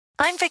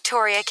I'm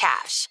Victoria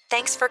Cash.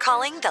 Thanks for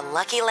calling the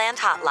Lucky Land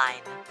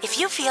Hotline. If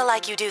you feel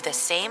like you do the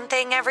same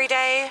thing every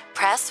day,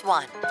 press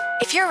 1.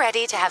 If you're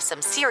ready to have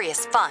some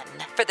serious fun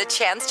for the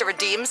chance to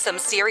redeem some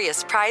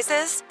serious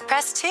prizes,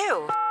 press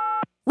 2.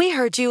 We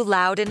heard you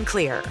loud and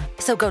clear.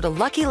 So go to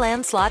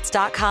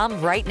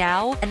LuckyLandSlots.com right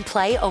now and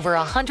play over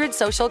 100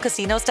 social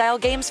casino-style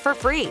games for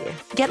free.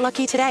 Get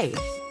lucky today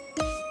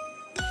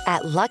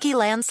at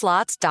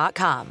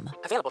LuckyLandSlots.com.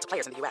 Available to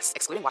players in the U.S.,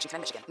 excluding Washington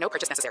and Michigan. No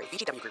purchase necessary.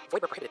 VGW Group.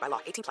 Void where prohibited by law.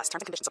 18+. Terms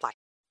and conditions apply.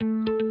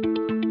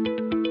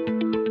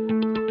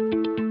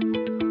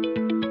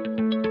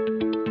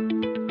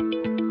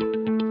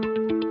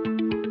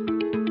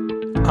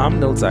 I'm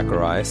Nil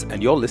Zacharias,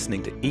 and you're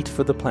listening to Eat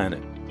for the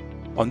Planet.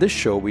 On this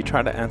show, we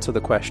try to answer the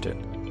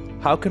question,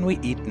 how can we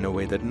eat in a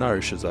way that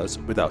nourishes us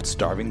without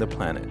starving the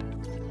planet?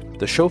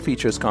 The show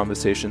features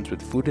conversations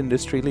with food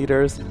industry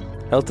leaders,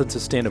 health and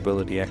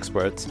sustainability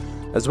experts,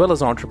 as well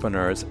as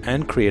entrepreneurs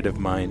and creative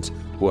minds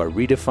who are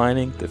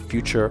redefining the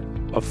future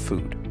of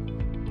food.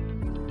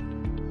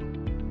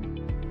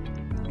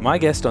 My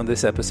guest on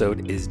this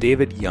episode is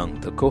David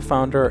Yeung, the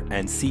co-founder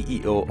and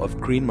CEO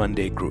of Green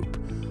Monday Group,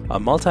 a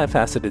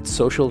multifaceted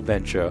social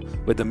venture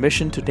with a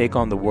mission to take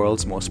on the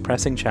world's most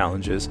pressing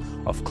challenges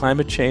of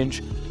climate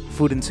change,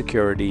 food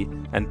insecurity,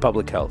 and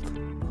public health.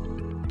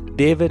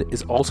 David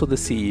is also the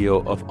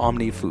CEO of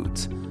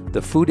OmniFoods,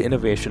 the food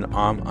innovation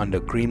arm under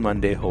Green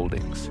Monday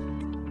Holdings.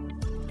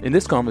 In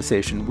this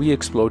conversation, we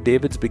explore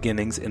David's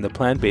beginnings in the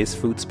plant-based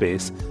food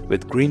space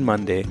with Green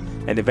Monday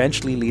and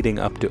eventually leading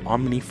up to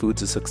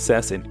OmniFoods'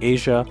 success in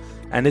Asia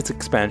and its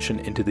expansion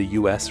into the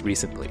US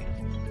recently.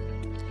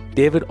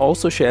 David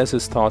also shares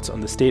his thoughts on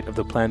the state of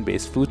the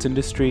plant-based foods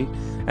industry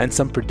and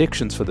some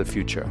predictions for the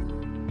future.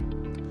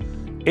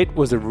 It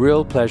was a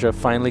real pleasure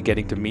finally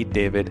getting to meet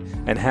David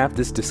and have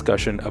this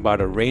discussion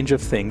about a range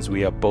of things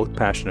we are both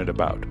passionate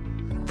about,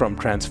 from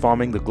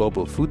transforming the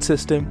global food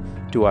system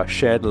to our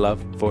shared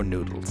love for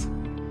noodles.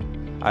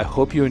 I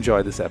hope you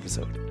enjoy this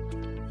episode.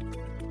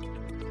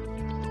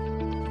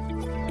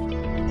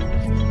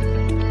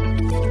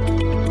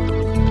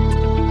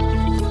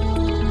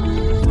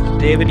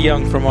 David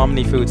Yeung from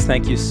OmniFoods,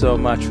 thank you so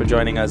much for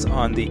joining us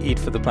on the Eat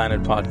for the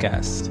Planet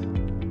podcast.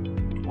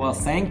 Well,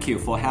 thank you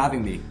for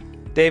having me.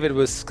 David, it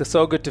was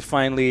so good to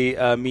finally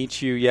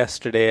meet you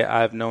yesterday.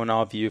 I've known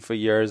of you for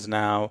years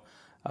now,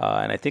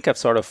 and I think I've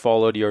sort of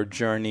followed your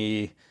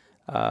journey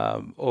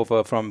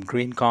over from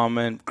Green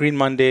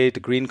Monday to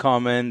Green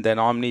Common, then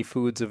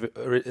OmniFoods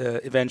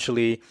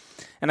eventually.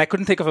 And I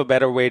couldn't think of a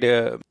better way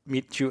to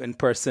meet you in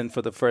person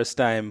for the first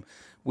time.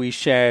 We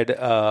shared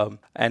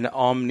an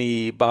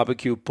Omni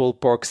barbecue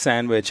pulled pork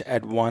sandwich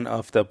at one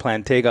of the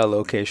Plantega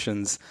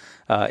locations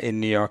in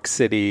New York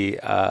City.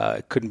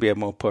 Couldn't be a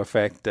more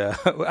perfect.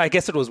 I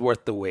guess it was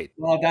worth the wait.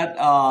 Well, that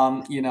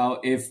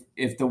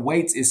if the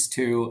wait is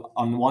to,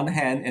 on one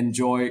hand,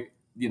 enjoy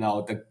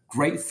the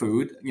great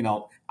food,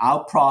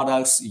 our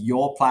products,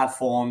 your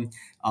platform,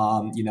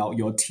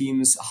 your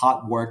team's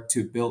hard work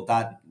to build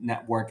that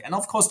network, and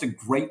of course the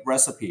great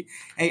recipe.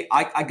 Hey,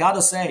 I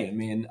gotta say,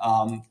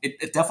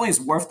 it definitely is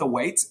worth the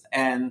wait,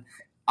 and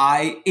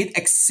it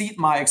exceeds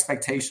my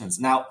expectations.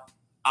 Now,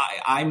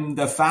 I'm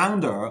the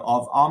founder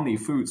of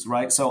OmniFoods,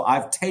 right? So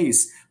I've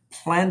tasted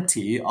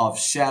plenty of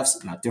chefs,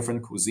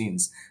 different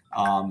cuisines,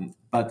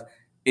 but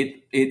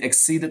it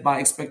exceeded my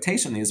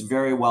expectation. It's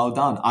very well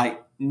done.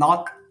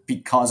 Not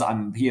because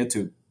I'm here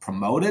to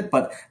promote it,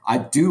 but I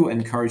do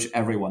encourage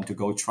everyone to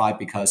go try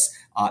because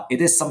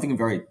it is something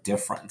very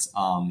different.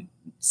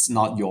 It's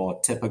not your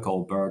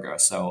typical burger.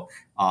 So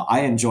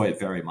I enjoy it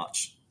very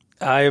much.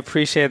 I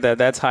appreciate that.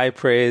 That's high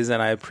praise,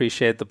 and I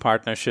appreciate the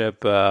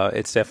partnership.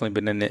 It's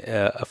definitely been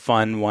a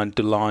fun one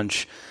to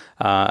launch,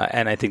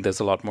 and I think there's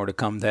a lot more to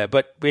come there.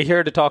 But we're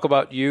here to talk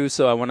about you,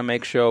 so I want to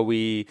make sure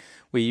we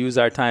use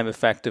our time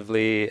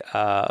effectively.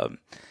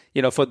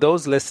 For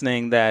those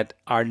listening that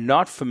are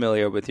not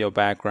familiar with your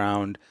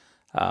background,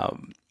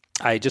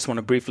 I just want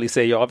to briefly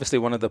say you're obviously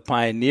one of the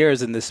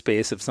pioneers in this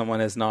space. If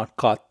someone has not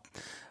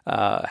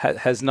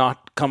has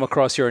not come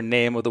across your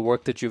name or the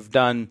work that you've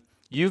done,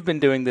 you've been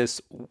doing this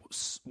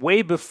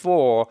way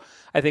before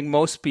I think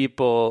most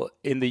people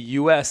in the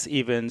US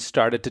even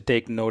started to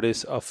take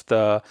notice of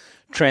the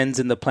trends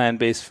in the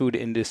plant-based food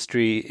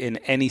industry in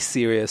any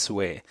serious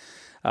way.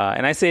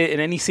 And I say in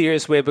any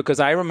serious way because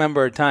I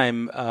remember a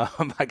time,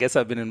 I guess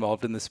I've been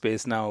involved in the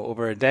space now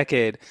over a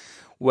decade,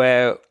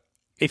 where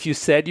if you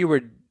said you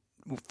were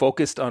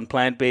focused on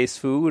plant-based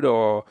food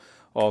or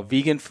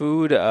vegan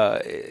food,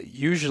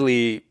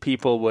 usually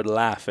people would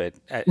laugh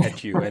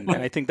at you. And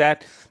I think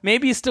that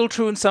maybe is still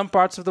true in some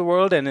parts of the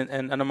world and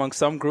among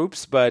some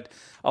groups, but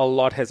a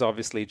lot has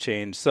obviously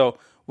changed. So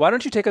why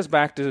don't you take us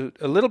back to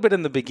a little bit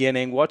in the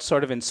beginning? What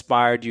sort of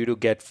inspired you to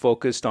get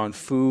focused on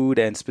food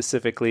and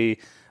specifically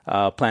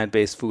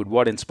plant-based food?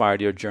 What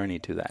inspired your journey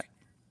to that?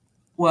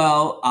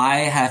 Well, I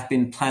have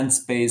been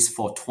plant-based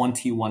for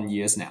 21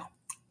 years now.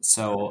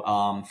 So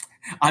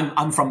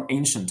I'm from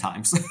ancient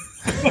times.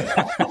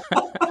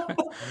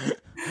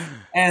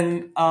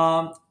 And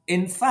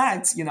in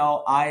fact,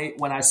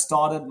 when I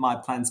started my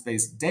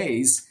plant-based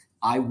days,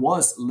 I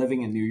was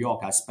living in New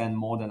York. I spent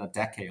more than a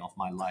decade of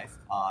my life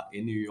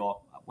in New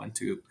York. I went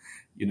to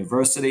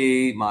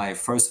university, my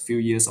first few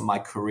years of my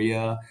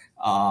career,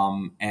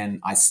 and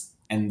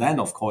then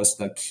of course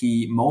the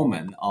key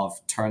moment of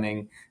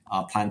turning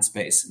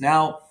plant-based.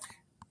 Now,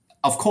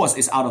 of course,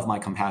 it's out of my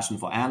compassion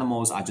for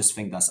animals. I just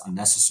think that's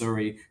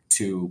unnecessary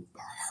to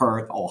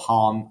hurt or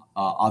harm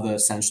other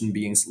sentient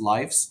beings'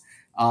 lives.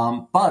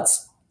 But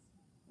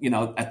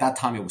at that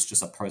time, it was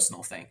just a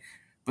personal thing.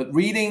 But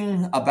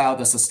reading about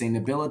the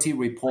sustainability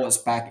reports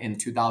back in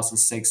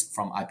 2006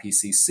 from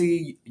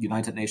IPCC,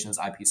 United Nations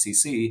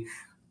IPCC,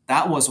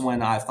 that was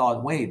when I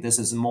thought, wait, this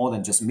is more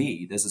than just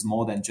me. This is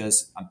more than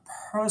just a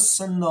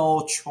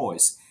personal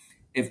choice.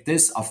 If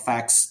this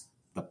affects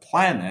the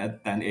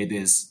planet, then it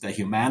is the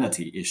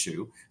humanity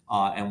issue,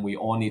 and we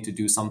all need to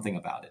do something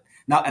about it.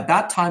 Now, at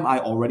that time, I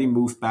already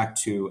moved back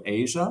to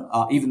Asia,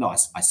 even though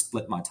I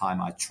split my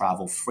time. I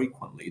travel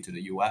frequently to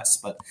the US,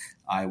 but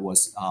I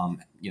was, I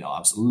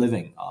was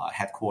living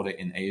headquartered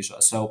in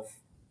Asia. So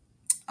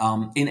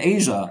in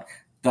Asia,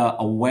 the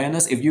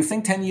awareness, if you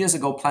think 10 years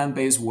ago,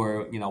 plant-based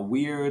were,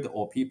 weird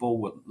or people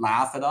would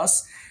laugh at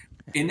us,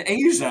 in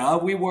Asia,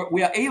 we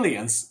are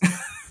aliens.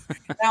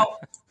 Now,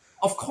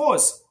 of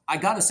course, I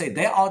gotta say,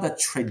 there are the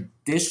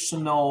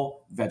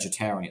traditional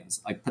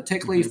vegetarians, like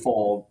particularly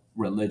for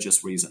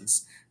religious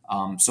reasons.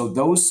 So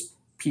those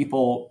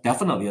people,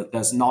 definitely,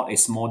 there's not a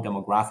small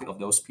demographic of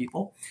those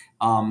people,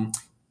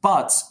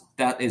 but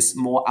that is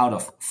more out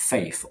of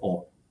faith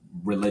or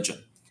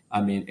religion.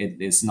 I mean,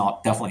 it is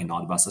definitely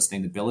not about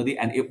sustainability,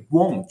 and it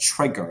won't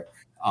trigger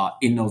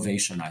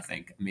innovation, I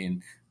think. I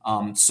mean,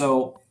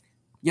 so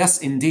yes,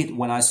 indeed,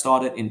 when I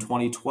started in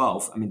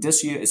 2012, I mean,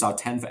 this year is our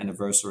 10th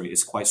anniversary.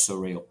 It's quite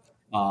surreal.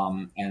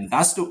 And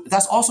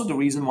that's also the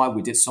reason why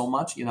we did so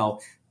much.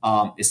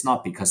 It's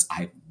not because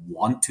I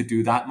want to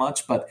do that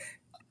much, but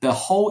the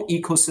whole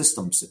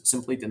ecosystem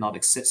simply did not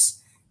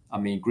exist. I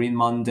mean, Green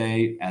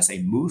Monday as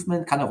a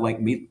movement, kind of like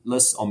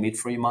Meatless or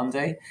Meat-Free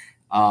Monday,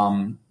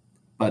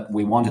 but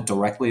we want to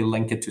directly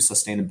link it to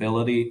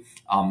sustainability.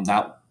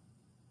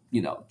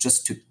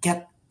 Just to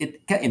get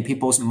in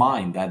people's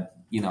mind that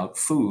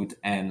food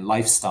and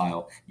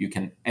lifestyle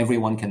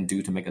everyone can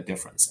do to make a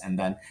difference. And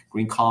then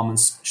Green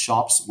Commons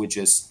Shops, which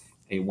is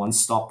a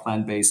one-stop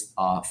plant-based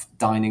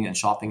dining and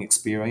shopping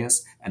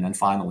experience, and then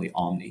finally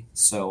Omni.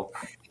 So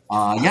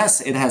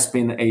yes, it has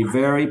been a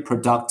very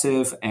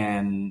productive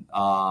and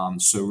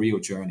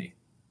surreal journey.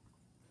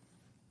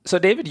 So,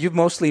 David, you've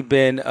mostly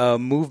been a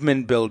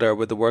movement builder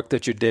with the work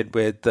that you did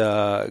with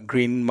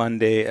Green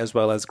Monday as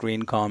well as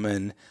Green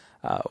Common.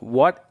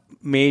 What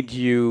made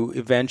you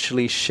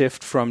eventually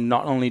shift from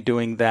not only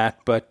doing that,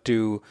 but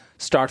to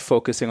start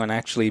focusing on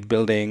actually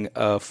building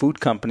a food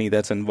company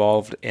that's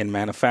involved in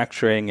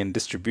manufacturing and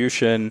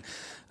distribution?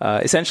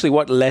 Essentially,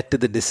 what led to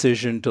the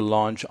decision to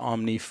launch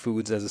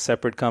OmniFoods as a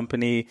separate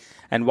company,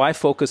 and why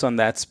focus on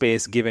that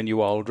space given you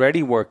were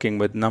already working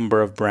with a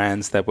number of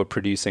brands that were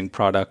producing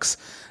products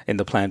in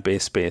the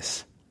plant-based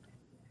space?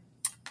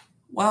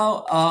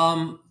 Well,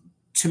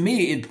 to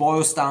me, it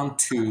boils down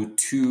to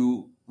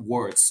two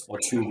words or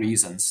two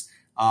reasons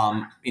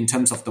in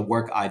terms of the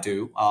work I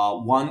do.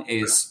 One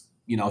is,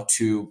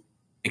 to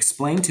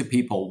explain to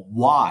people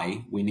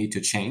why we need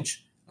to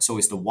change. So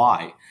it's the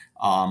why.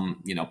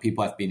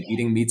 People have been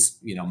eating meats,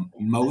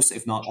 most,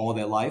 if not all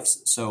their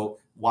lives. So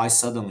why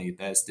suddenly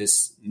there's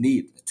this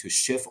need to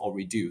shift or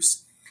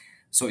reduce?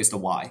 So it's the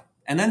why.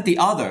 And then the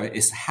other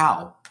is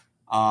how.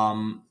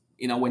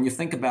 When you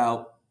think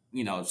about,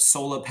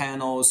 solar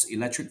panels,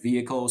 electric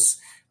vehicles,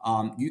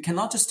 you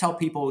cannot just tell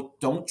people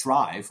don't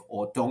drive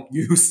or don't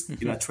use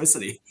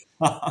electricity.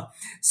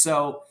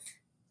 So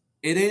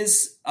it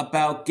is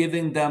about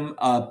giving them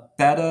a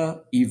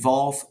better,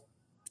 evolved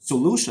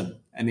solution.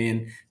 I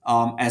mean,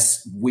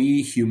 as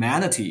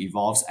humanity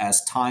evolves,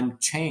 as time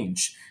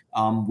change,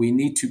 we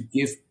need to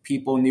give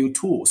people new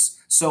tools.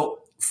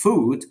 So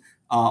food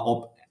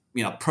or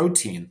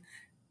protein,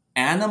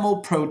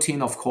 animal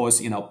protein, of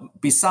course,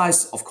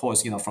 besides, of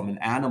course, from an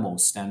animal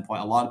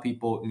standpoint, a lot of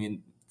people,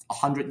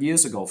 100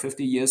 years ago,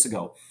 50 years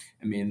ago,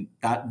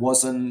 that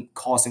wasn't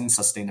causing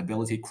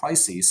sustainability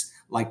crises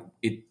like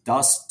it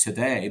does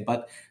today.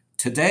 But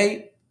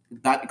today,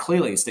 that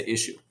clearly is the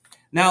issue.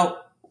 Now,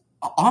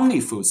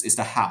 OmniFoods is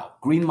the how.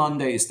 Green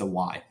Monday is the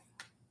why.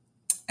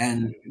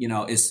 And,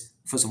 is,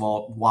 first of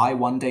all, why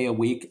one day a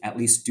week, at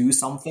least do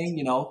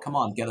something, come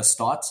on, get a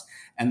start.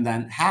 And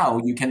then how,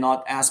 you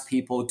cannot ask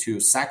people to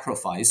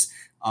sacrifice.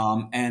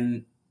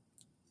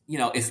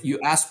 If you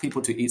ask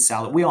people to eat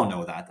salad, we all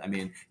know that.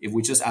 If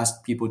we just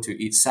ask people to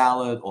eat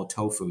salad or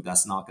tofu,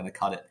 that's not going to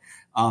cut it.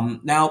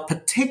 Now,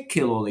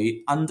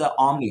 particularly under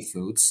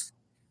OmniFoods,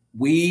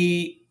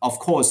 we, of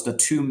course, the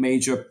two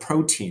major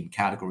protein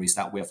categories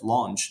that we have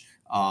launched,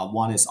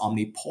 one is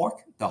Omni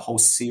Pork, the whole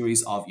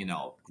series of,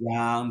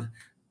 ground,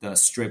 the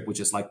strip, which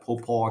is like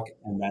pulled pork,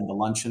 and then the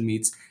luncheon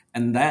meats,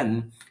 and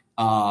then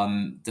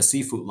the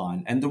seafood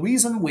line. And the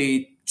reason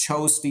we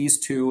chose these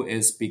two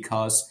is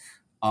because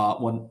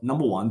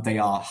number one, they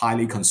are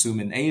highly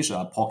consumed in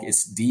Asia. Pork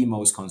is the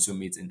most consumed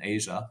meat in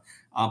Asia.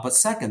 But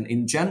second,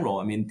 in general,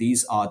 I mean,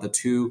 these are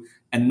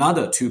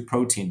another two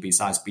protein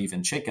besides beef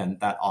and chicken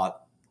that are,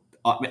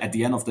 at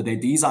the end of the day,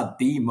 these are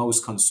the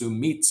most consumed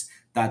meats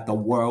that the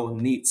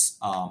world needs.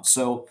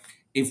 So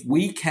if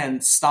we can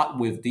start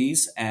with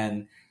these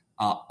and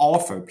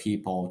offer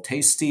people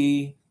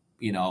tasty,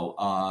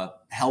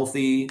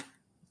 healthy,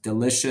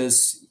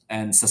 delicious,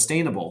 and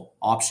sustainable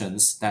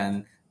options,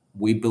 then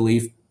we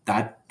believe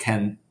that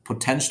can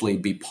potentially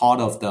be part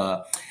of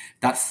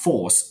that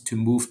force to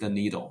move the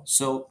needle.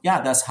 So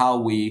yeah, that's how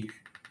we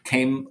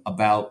came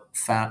about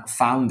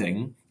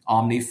founding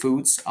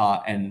OmniFoods,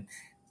 and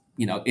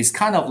it's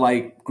kind of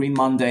like Green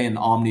Monday and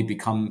Omni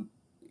become,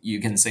 you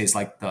can say it's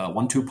like the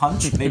 1-2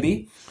 punch,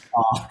 maybe.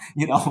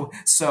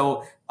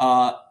 So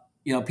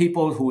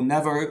people who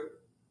never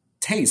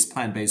taste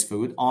plant-based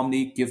food,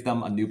 Omni give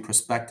them a new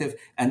perspective,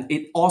 and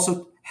it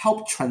also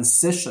helped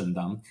transition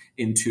them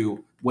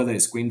into whether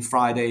it's Green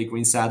Friday,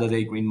 Green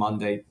Saturday, Green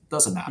Monday,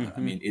 doesn't matter. Mm-hmm.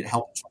 I mean, it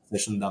helped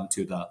transition them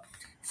to the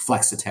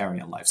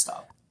flexitarian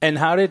lifestyle. And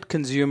how did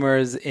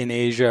consumers in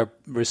Asia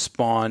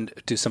respond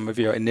to some of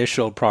your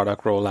initial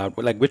product rollout?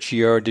 Like, which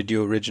year did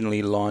you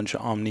originally launch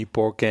Omni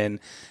Pork in?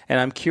 And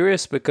I'm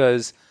curious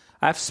because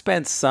I've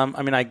spent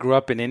I grew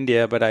up in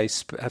India, but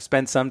have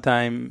spent some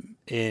time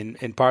in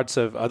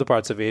other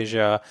parts of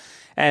Asia.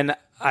 And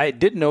I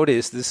did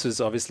notice, this was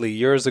obviously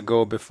years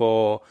ago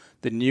before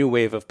the new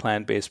wave of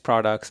plant-based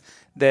products,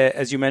 that,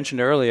 as you mentioned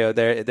earlier,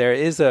 there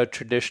is a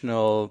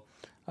traditional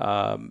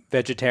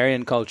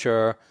vegetarian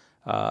culture.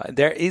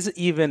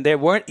 There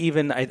weren't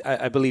even,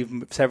 I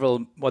believe,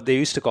 several what they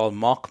used to call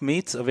mock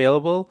meats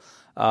available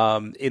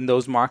in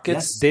those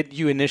markets. Yes. Did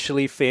you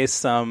initially face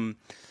some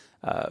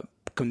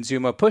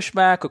consumer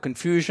pushback or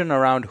confusion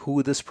around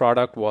who this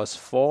product was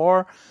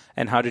for,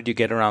 and how did you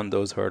get around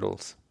those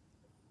hurdles?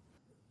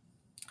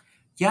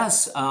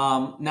 Yes.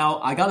 Now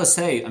I gotta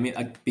say, I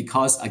mean,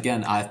 because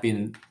again, I've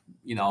been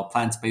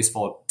plant-based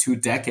for 2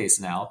 decades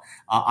now.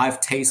 I've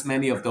tasted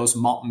many of those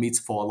mock meats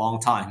for a long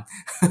time.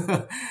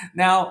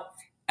 Now,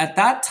 at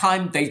that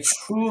time, they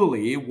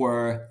truly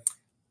were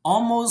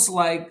almost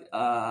like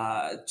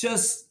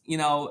just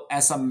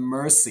as a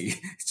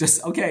mercy.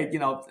 Just okay,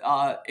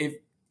 if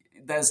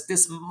there's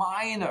this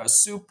minor,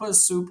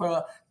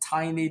 super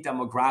tiny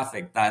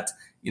demographic that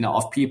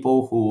of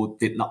people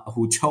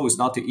who chose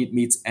not to eat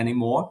meats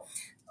anymore,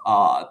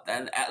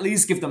 then at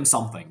least give them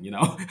something.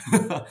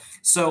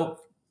 So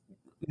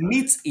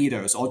meat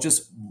eaters or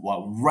just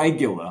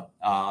regular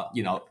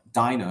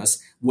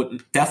diners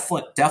would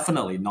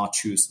definitely not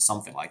choose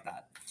something like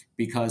that,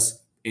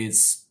 because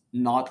it's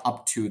not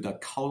up to the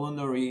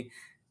culinary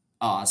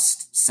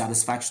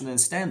satisfaction and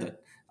standard.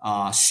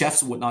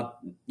 Chefs would not,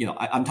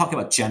 I'm talking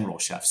about general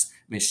chefs.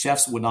 I mean,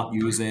 chefs would not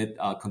use it.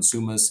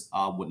 Consumers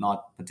would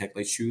not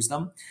particularly choose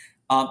them.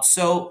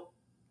 So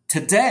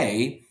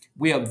today,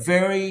 we are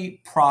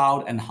very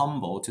proud and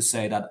humble to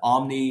say that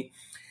Omni,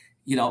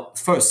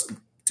 first,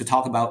 to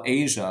talk about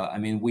Asia, I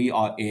mean, we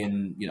are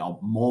in,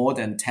 more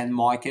than 10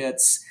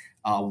 markets.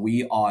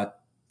 We are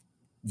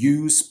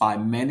used by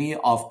many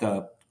of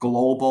the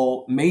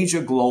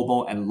major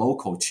global and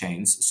local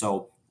chains.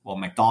 So,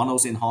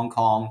 McDonald's in Hong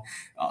Kong,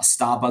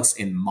 Starbucks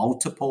in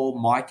multiple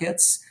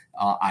markets,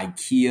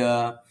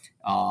 IKEA,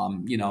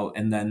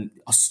 and then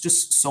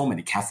just so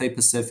many. Cathay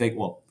Pacific,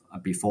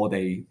 before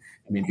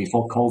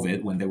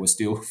COVID, when they were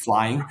still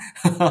flying.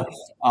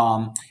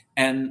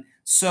 And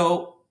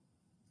so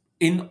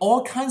in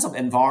all kinds of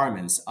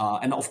environments,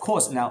 and of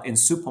course now in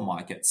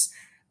supermarkets,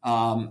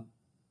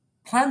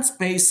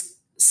 plant-based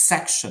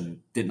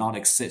section did not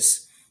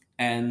exist.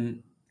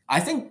 And I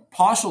think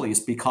partially it's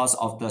because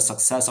of the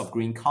success of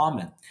Green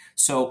Common.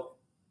 So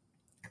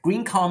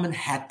Green Common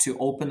had to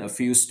open a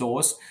few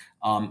stores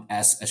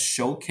as a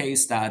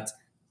showcase that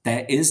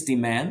there is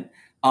demand.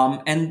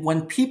 And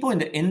when people in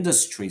the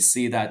industry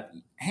see that,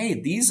 hey,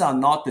 these are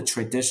not the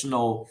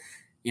traditional,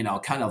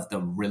 kind of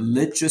the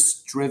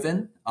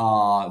religious-driven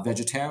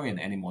vegetarian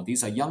anymore.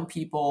 These are young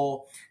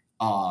people,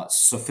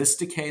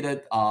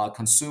 sophisticated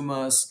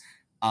consumers,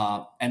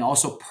 and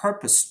also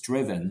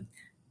purpose-driven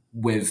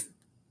with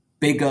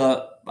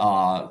bigger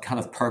kind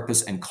of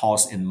purpose and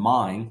cause in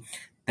mind.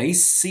 They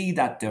see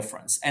that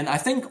difference. And I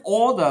think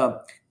all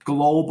the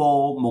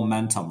global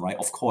momentum, right?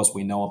 Of course,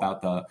 we know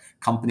about the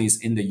companies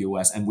in the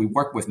US, and we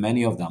work with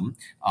many of them.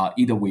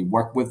 Either we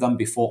worked with them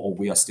before or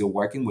we are still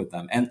working with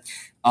them. And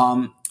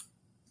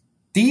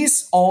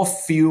these all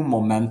feel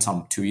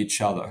momentum to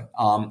each other.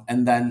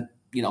 And then,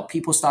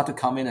 people start to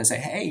come in and say,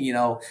 hey,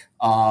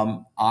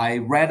 I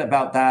read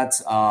about that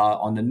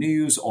on the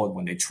news, or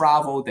when they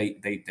travel, they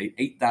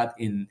ate that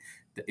in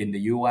the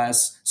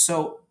US.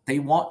 So they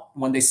want,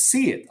 when they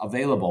see it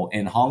available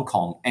in Hong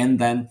Kong and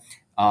then,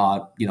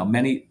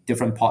 many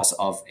different parts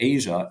of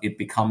Asia, it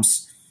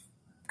becomes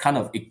kind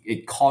of,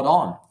 it caught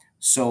on.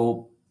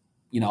 So,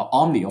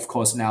 Omni, of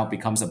course, now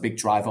becomes a big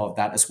driver of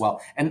that as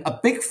well. And a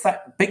big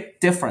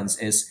difference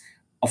is,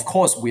 of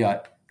course, we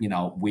have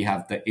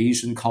the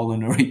Asian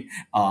culinary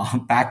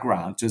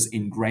background just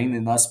ingrained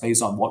in us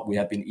based on what we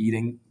have been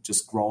eating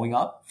just growing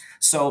up.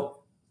 So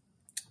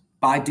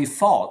by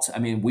default, I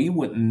mean, we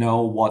would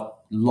know what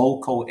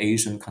local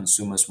Asian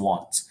consumers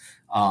want.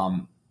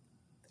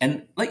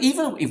 And like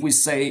even if we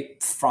say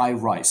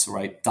fried rice,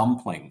 right,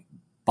 dumpling,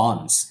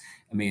 buns,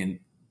 I mean,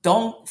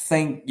 don't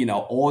think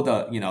all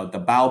the the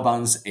bao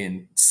buns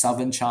in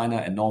southern China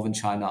and northern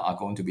China are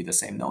going to be the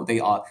same. No, they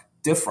are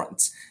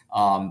different.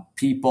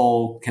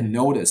 People can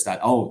notice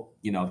that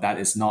that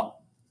is not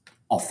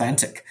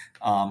authentic,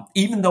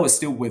 even though it's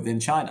still within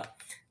China.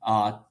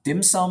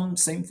 Dim sum,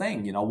 same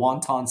thing.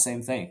 Wonton,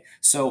 same thing.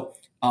 So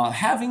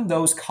having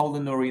those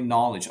culinary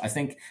knowledge, I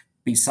think,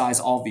 besides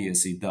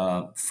obviously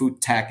the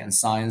food tech and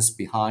science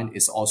behind,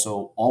 is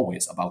also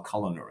always about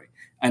culinary.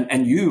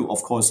 And you,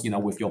 of course,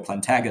 with your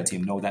Plantaga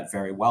team, know that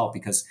very well,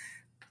 because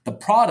the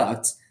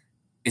product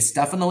is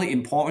definitely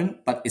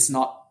important, but it's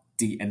not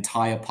the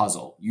entire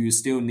puzzle. You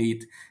still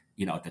need,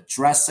 the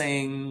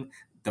dressing,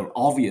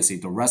 obviously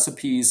the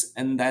recipes,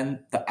 and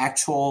then the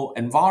actual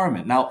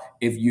environment. Now,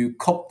 if you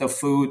cook the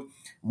food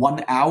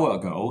 1 hour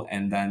ago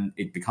and then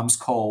it becomes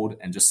cold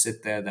and just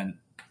sit there, then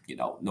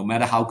no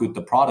matter how good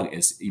the product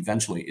is,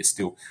 eventually it's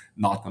still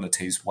not going to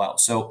taste well.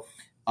 So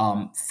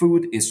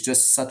food is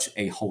just such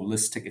a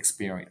holistic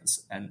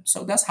experience. And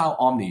so that's how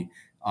Omni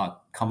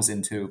comes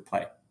into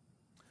play.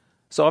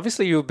 So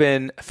obviously you've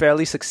been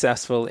fairly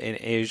successful in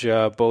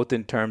Asia, both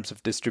in terms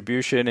of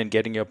distribution and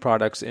getting your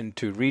products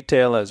into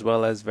retail as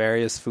well as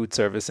various food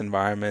service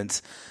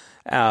environments.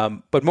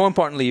 But more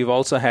importantly, you've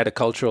also had a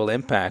cultural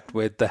impact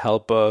with the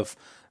help of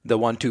the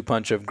 1-2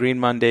 punch of Green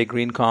Monday,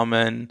 Green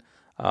Common,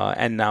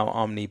 and now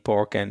Omni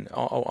Pork and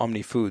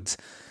OmniFoods.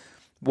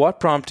 What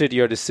prompted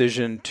your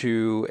decision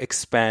to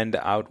expand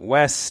out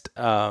west?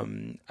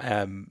 Why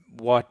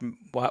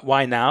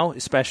now,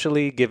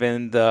 especially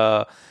given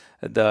the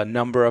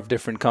number of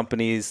different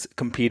companies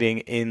competing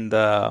in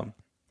the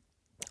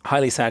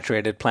highly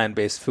saturated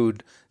plant-based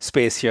food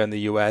space here in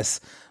the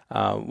U.S.?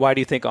 Why do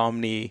you think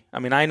Omni? I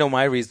mean, I know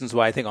my reasons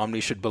why I think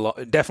Omni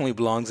definitely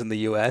belongs in the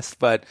U.S.,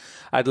 but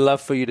I'd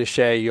love for you to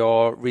share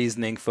your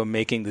reasoning for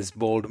making this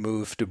bold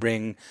move to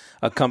bring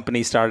a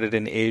company started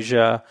in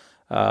Asia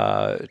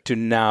to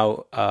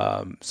now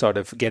sort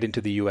of get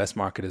into the U.S.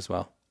 market as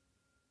well.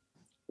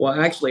 Well,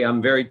 actually,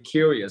 I'm very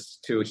curious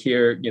to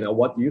hear,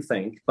 what you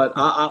think, but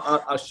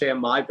I'll share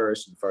my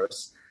version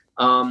first.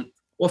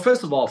 Well,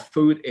 first of all,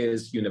 food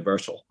is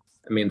universal.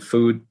 I mean,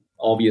 food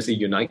obviously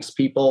unites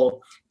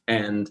people.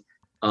 And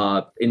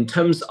in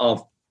terms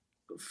of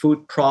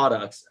food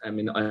products, I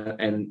mean,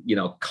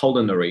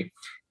 culinary,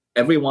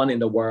 everyone in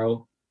the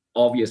world,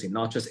 obviously,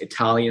 not just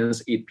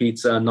Italians eat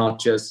pizza,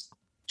 not just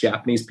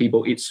Japanese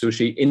people eat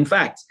sushi. In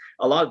fact,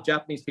 a lot of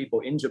Japanese people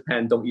in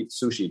Japan don't eat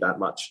sushi that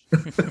much.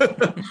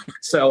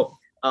 So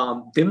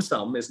dim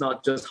sum is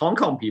not just Hong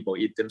Kong people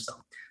eat dim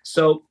sum.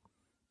 So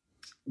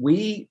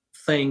we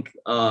think,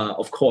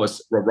 of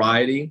course,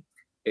 variety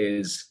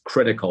is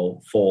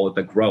critical for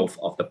the growth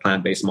of the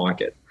plant-based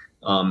market.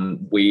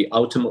 We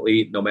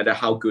ultimately, no matter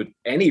how good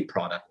any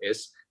product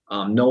is,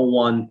 no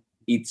one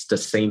eats the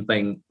same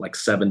thing like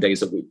 7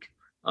 days a week.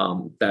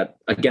 That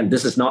again,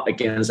 this is not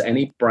against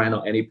any brand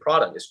or any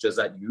product. It's just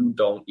that you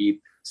don't eat.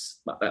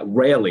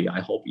 Rarely, I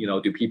hope,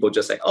 do people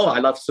just say, "Oh, I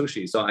love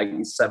sushi, so I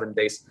eat 7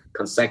 days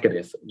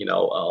consecutive,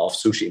 of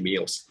sushi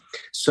meals."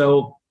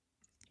 So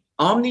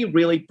Omni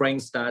really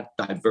brings that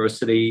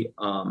diversity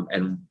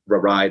and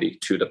variety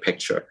to the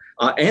picture.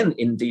 And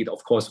indeed,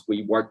 of course,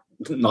 we work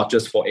not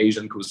just for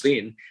Asian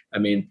cuisine. I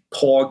mean,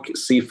 pork,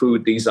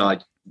 seafood, these are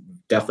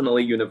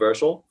definitely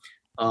universal.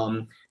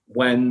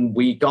 When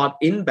we got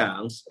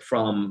inbounds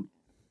from,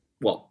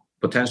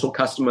 potential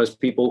customers,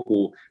 people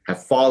who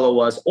have followed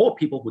us or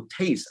people who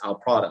taste our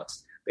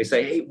products, they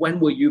say, "Hey,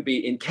 when will you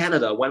be in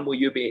Canada? When will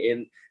you be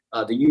in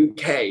the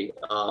UK,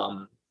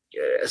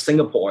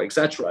 Singapore,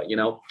 etc.?"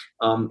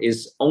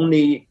 Is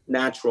only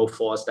natural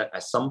for us that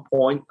at some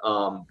point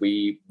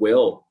we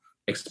will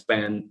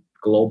expand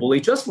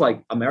globally, just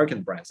like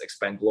American brands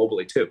expand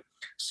globally too.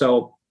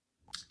 So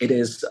it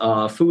is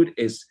food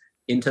is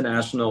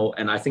international,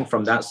 and I think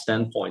from that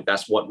standpoint,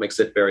 that's what makes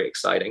it very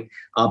exciting.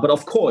 But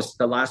of course,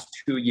 the last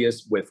 2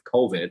 years with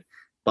COVID,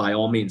 by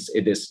all means,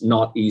 it is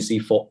not easy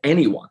for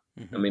anyone.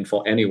 Mm-hmm. I mean,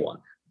 for anyone.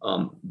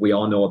 We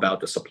all know about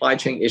the supply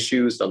chain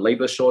issues, the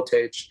labor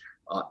shortage,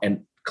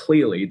 and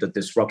clearly the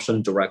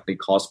disruption directly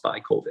caused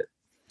by COVID.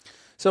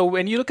 So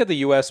when you look at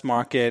the U.S.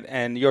 market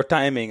and your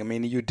timing, I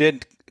mean, you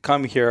did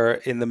come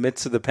here in the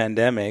midst of the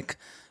pandemic,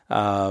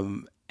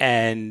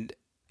 and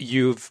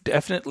you've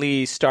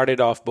definitely started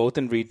off both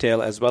in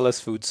retail as well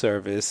as food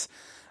service.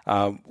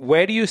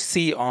 Where do you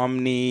see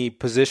Omni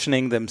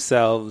positioning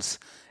themselves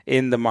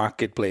in the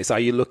marketplace? Are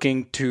you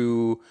looking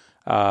to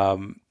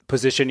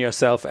position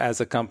yourself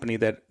as a company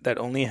that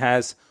only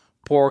has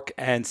pork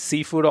and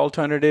seafood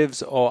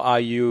alternatives, or are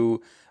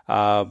you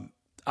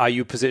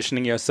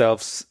positioning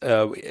yourselves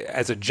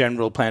as a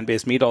general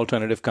plant-based meat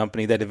alternative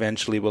company that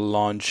eventually will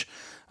launch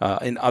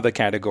in other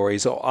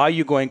categories? Or are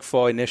you going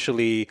for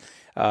initially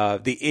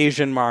the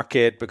Asian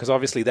market, because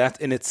obviously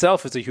that in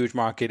itself is a huge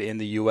market in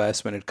the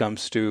U.S. when it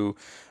comes to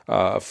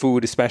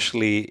food,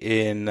 especially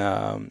in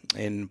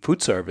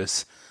food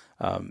service.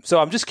 So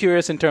I'm just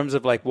curious in terms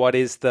of like, what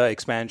is the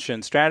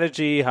expansion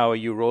strategy? How are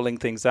you rolling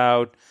things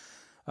out?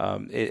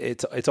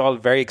 It's all a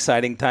very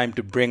exciting time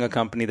to bring a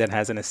company that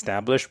has an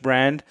established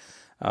brand.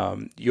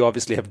 You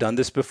obviously have done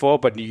this before,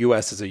 but the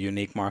U.S. is a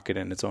unique market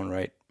in its own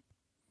right.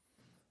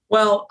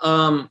 Well,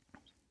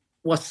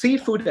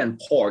 seafood and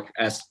pork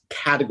as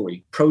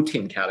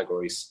protein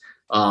categories,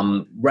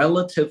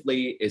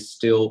 relatively is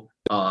still,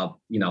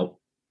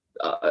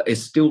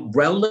 is still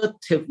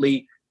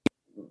relatively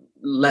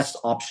less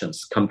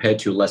options compared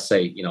to, let's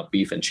say,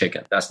 beef and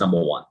chicken. That's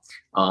number one.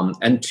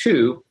 And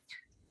two,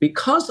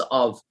 because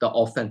of the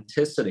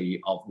authenticity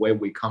of where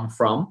we come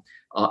from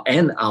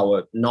and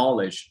our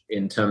knowledge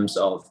in terms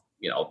of,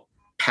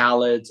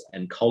 palate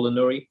and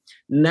culinary,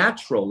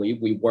 naturally,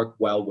 we work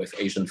well with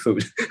Asian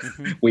food.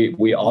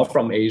 We are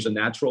from Asia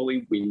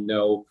naturally. We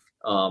know,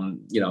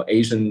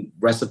 Asian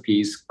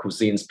recipes,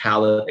 cuisines,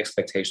 palate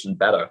expectation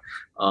better.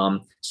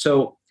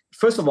 So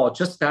first of all,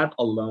 just that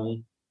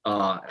alone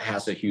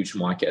has a huge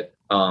market.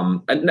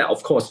 And now,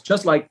 of course,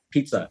 just like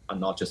pizza are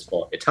not just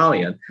for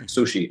Italian,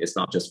 sushi is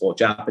not just for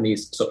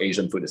Japanese, so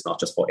Asian food is not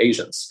just for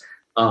Asians.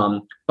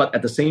 But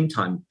at the same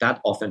time,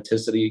 that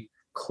authenticity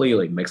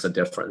clearly makes a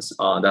difference.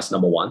 That's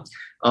number one.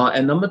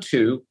 And number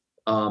two,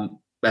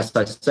 as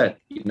I said,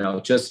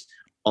 just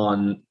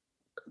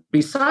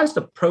besides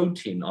the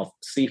protein of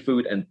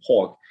seafood and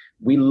pork,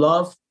 we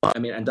love,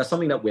 and that's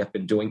something that we have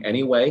been doing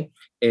anyway,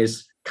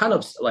 is kind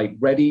of like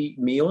ready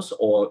meals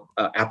or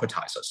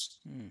appetizers.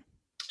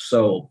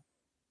 So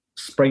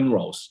spring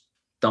rolls,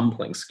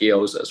 dumplings,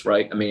 gyozas,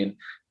 right?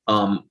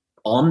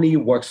 Omni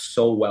works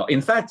so well.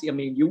 In fact,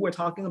 you were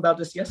talking about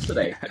this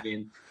yesterday.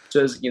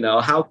 Just,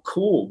 how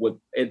cool would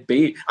it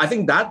be? I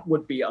think that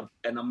would be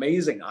an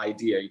amazing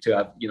idea to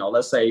have,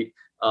 let's say,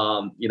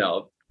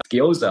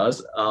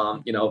 gyozas,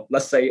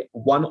 let's say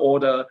one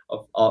order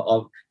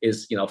of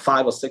is,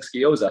 5 or 6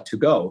 gyoza to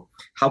go.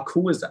 How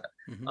cool is that?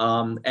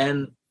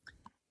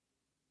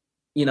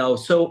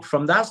 So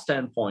from that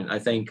standpoint, I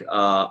think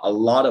a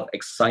lot of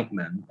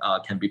excitement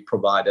can be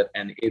provided,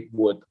 and it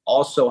would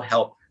also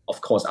help,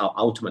 of course, our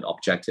ultimate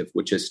objective,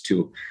 which is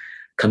to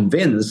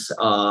convince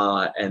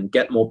and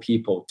get more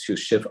people to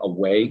shift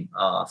away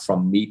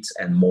from meat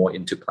and more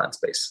into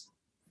plant-based.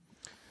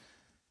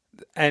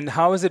 And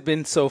how has it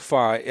been so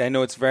far? I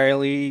know it's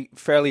fairly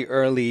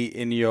early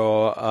in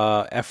your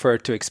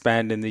effort to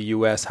expand in the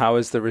U.S. How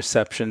has the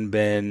reception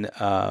been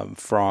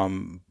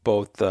from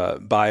both the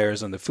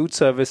buyers on the food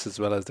service as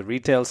well as the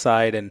retail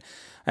side? And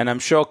I'm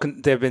sure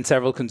there have been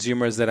several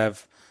consumers that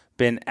have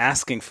been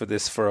asking for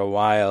this for a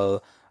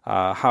while.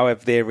 How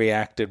have they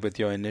reacted with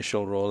your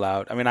initial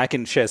rollout? I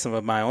can share some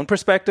of my own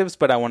perspectives,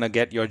 but I want to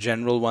get your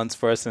general ones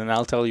first, and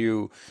I'll tell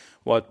you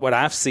what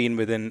I've seen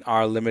within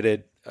our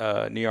limited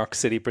New York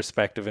City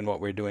perspective and what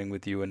we're doing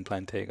with you in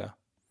Plantega.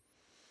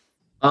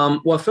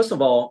 Well, first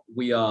of all,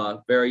 we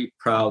are very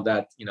proud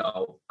that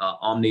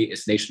Omni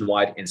is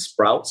nationwide in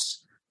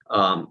Sprouts,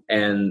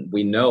 and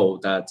we know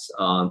that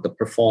the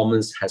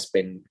performance has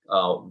been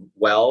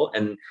well.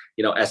 And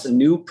as a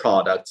new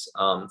product,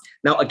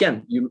 now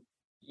again,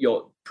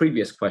 your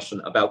previous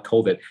question about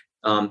COVID,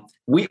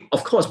 we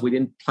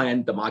didn't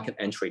plan the market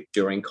entry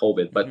during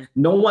COVID, but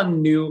no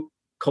one knew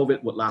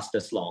COVID would last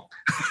this long.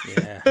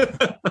 Yeah.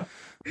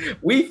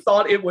 We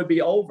thought it would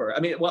be over.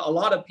 A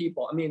lot of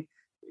people,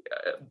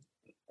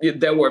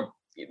 there were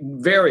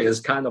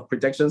various kind of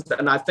predictions,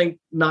 and I think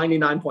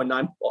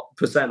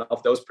 99.9%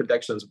 of those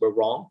predictions were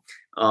wrong.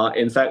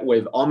 In fact,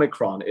 with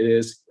Omicron, it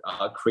is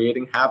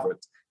creating havoc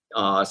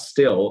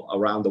still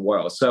around the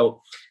world.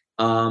 So,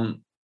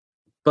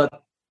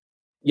 but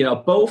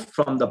both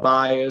from the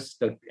buyers,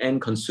 the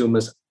end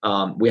consumers,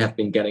 we have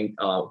been getting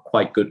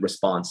quite good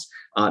response.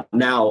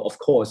 Now, of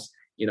course,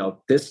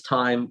 this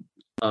time,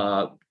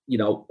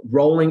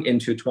 rolling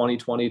into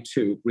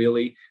 2022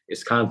 really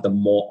is kind of the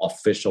more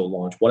official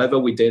launch. Whatever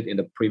we did in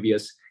the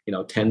previous,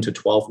 10 to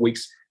 12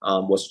 weeks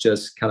was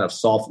just kind of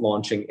soft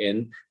launching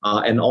in,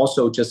 and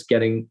also just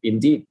getting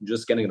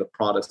the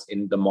products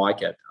in the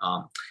market,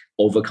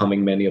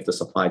 overcoming many of the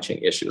supply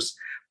chain issues.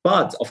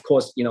 But of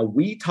course,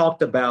 we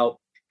talked about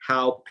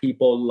how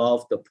people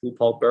love the pulled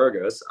pork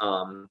burgers.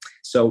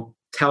 So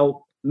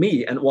tell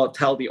me, and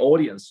tell the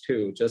audience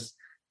too, just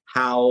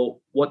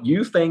what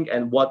you think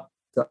and what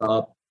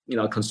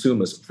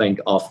consumers think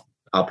of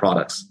our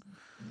products.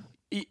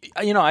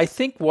 I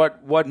think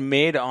what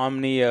made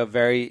Omni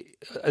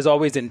has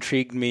always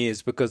intrigued me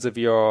is because of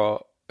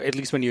your, at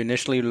least when you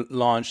initially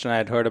launched and I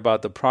had heard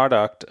about the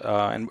product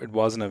and it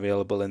wasn't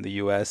available in the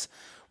US,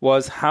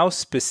 was how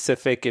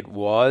specific it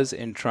was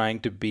in trying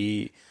to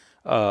be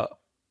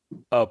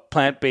a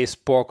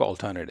plant-based pork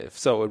alternative.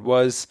 So it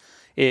was,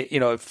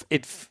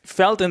 it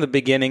felt in the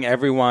beginning,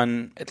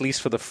 everyone, at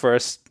least for the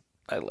first,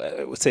 I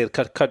would say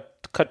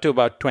cut to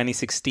about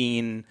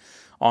 2016,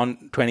 on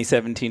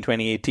 2017,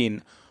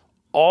 2018,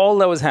 all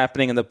that was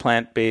happening in the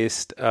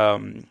plant-based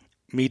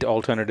meat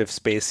alternative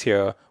space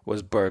here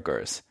was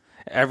burgers.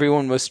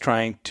 Everyone was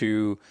trying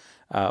to,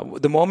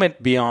 the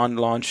moment Beyond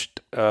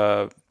launched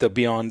the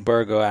Beyond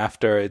Burger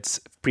after its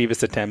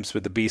previous attempts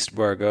with the Beast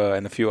Burger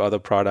and a few other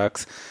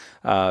products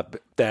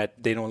that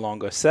they no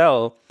longer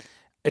sell,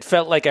 it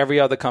felt like every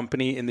other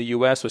company in the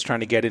US was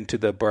trying to get into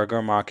the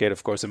burger market.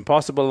 Of course,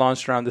 Impossible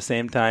launched around the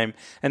same time.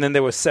 And then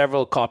there were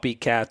several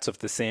copycats of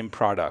the same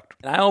product.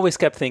 And I always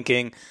kept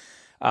thinking,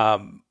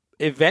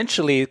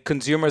 eventually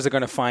consumers are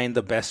going to find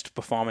the best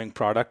performing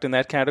product in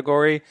that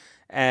category.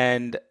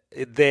 And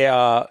they're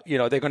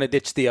going to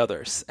ditch the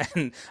others.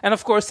 And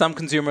of course, some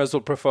consumers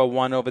will prefer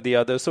one over the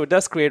other. So it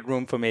does create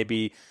room for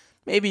maybe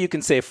you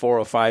can say 4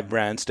 or 5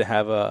 brands to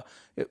have a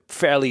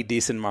fairly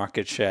decent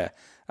market share.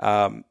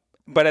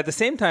 But at the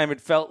same time, it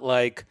felt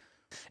like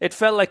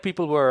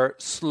people were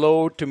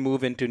slow to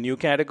move into new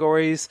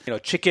categories.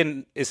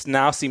 Chicken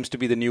now seems to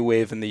be the new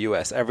wave in the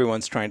US.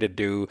 Everyone's trying to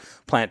do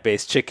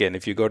plant-based chicken.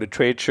 If you go to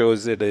trade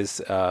shows, it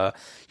is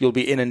you'll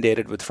be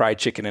inundated with fried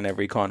chicken in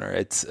every corner.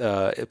 It's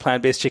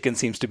plant-based chicken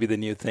seems to be the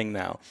new thing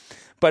now.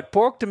 But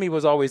pork to me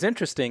was always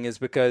interesting, is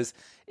because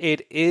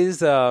it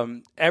is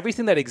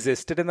everything that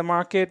existed in the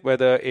market,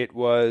 whether it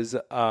was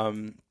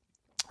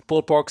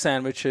pulled pork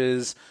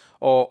sandwiches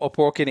or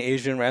pork in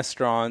Asian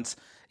restaurants.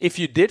 If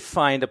you did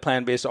find a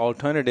plant-based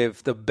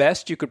alternative, the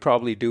best you could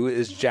probably do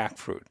is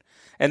jackfruit.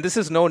 And this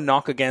is no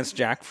knock against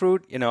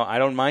jackfruit. I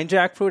don't mind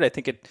jackfruit. I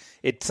think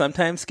it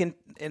sometimes can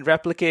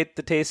replicate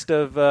the taste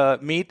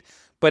of meat,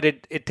 but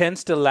it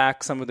tends to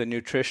lack some of the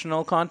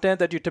nutritional content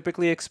that you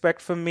typically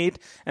expect from meat,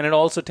 and it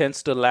also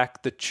tends to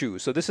lack the chew.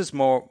 So this is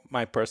more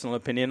my personal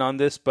opinion on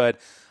this,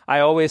 but I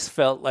always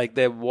felt like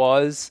there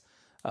was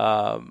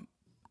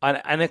an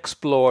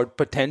unexplored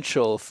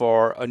potential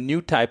for a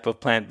new type of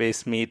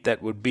plant-based meat that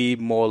would be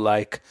more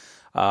like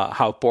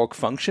how pork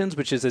functions,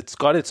 which is it's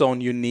got its own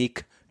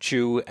unique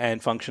chew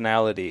and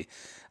functionality.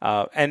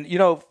 And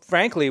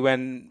frankly,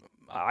 when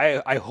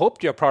I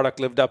hoped your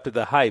product lived up to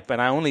the hype,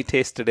 and I only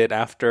tasted it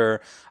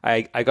after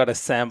I got a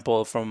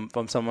sample from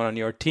someone on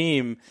your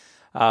team.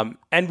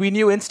 And we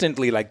knew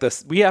instantly, like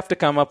this, we have to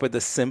come up with the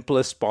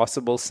simplest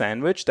possible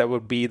sandwich that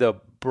would be the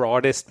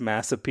broadest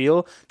mass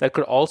appeal, that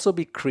could also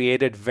be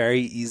created very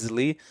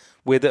easily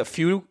with a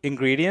few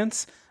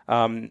ingredients,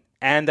 and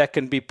that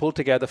can be pulled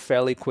together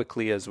fairly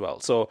quickly as well.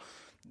 So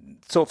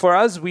for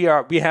us, we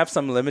have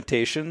some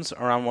limitations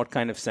around what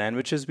kind of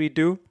sandwiches we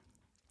do.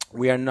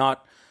 We're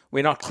not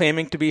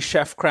claiming to be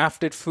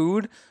chef-crafted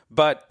food,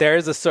 but there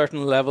is a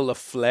certain level of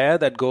flair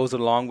that goes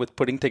along with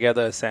putting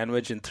together a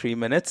sandwich in 3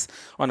 minutes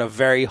on a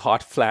very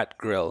hot, flat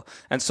grill.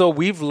 And so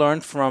we've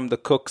learned from the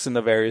cooks in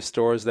the various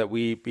stores that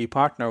we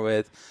partner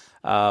with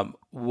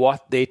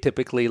what they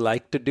typically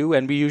like to do.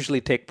 And we usually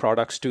take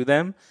products to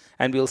them,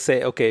 and we'll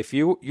say, okay, if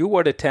you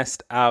were to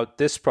test out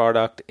this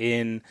product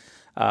in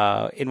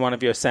one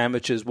of your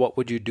sandwiches, what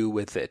would you do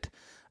with it?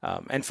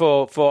 And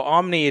for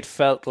Omni, it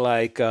felt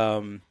like,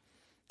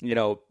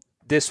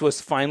 this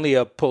was finally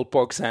a pulled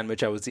pork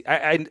sandwich.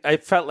 I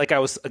felt like I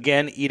was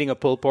again eating a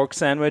pulled pork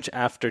sandwich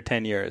after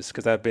 10 years,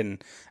 because at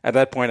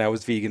that point I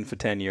was vegan for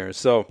 10 years.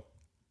 So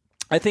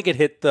I think it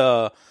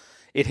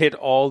hit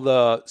all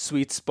the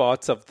sweet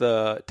spots of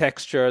the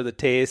texture, the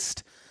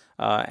taste,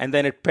 and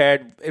then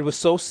it was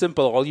so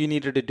simple. All you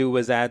needed to do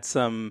was add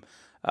some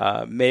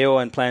mayo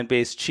and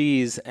plant-based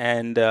cheese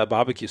and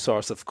barbecue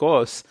sauce, of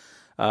course.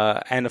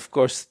 And of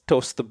course,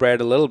 toast the bread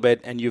a little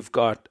bit, and you've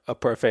got a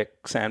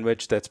perfect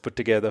sandwich that's put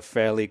together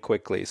fairly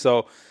quickly.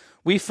 So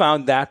we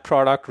found that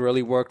product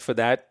really worked for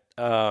that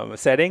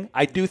setting.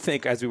 I do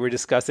think, as we were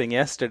discussing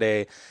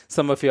yesterday,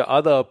 some of your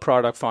other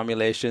product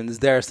formulations,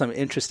 there are some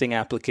interesting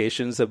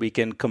applications that we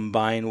can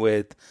combine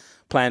with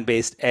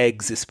plant-based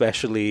eggs,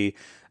 especially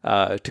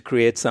to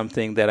create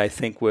something that I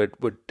think would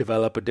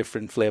develop a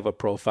different flavor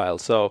profile.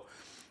 So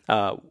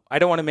I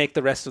don't want to make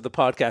the rest of the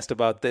podcast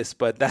about this,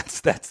 but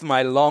that's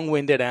my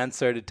long-winded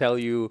answer to tell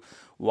you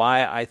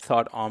why I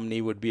thought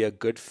Omni would be a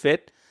good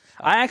fit.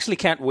 I actually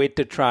can't wait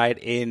to try it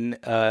in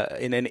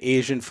an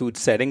Asian food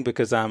setting,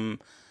 because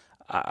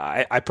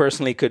I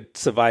personally could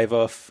survive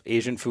off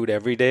Asian food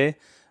every day.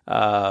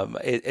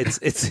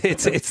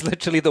 It's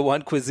literally the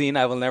one cuisine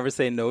I will never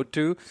say no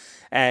to.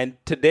 And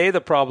today the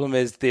problem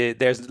is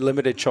there's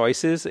limited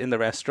choices in the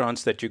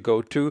restaurants that you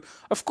go to.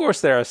 Of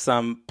course, there are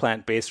some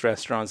plant-based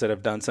restaurants that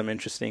have done some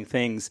interesting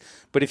things.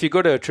 But if you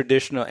go to a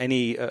traditional,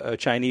 a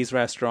Chinese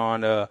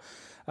restaurant, a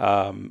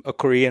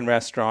Korean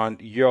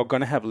restaurant, you're going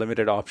to have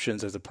limited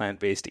options as a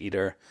plant-based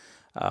eater.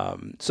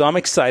 So I'm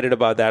excited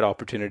about that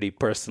opportunity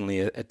personally,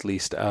 at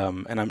least.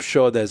 And I'm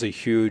sure there's a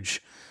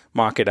huge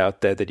market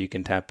out there that you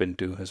can tap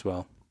into as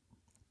well.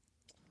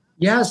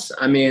 Yes,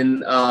 I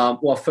mean,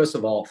 well, first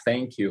of all,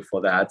 thank you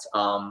for that.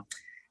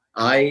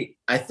 I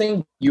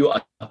think you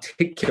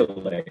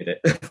articulated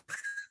it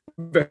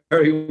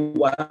very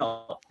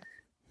well,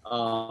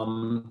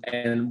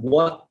 and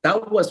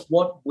that was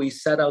what we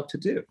set out to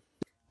do.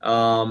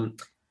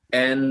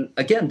 And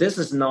again, this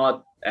is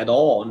not at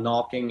all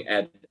knocking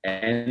at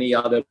any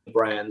other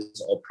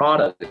brands or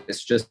product.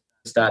 It's just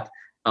that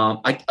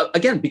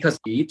because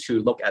we need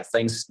to look at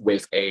things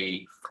with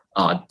a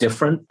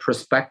different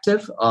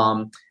perspective.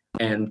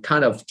 And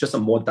kind of just a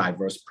more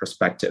diverse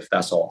perspective.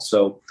 That's all.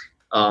 So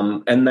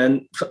And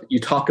then you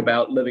talk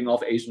about living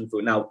off Asian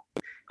food. Now,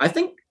 I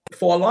think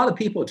for a lot of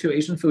people too,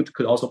 Asian food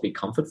could also be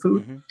comfort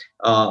food,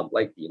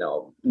 like,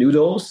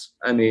 noodles.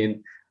 I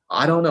mean,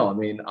 I don't know. I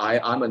mean,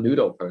 I'm a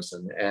noodle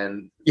person,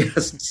 and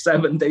yes,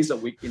 7 days a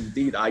week,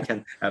 indeed, I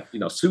can have,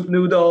 soup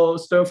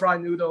noodles, stir fry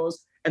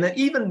noodles, and then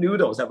even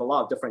noodles have a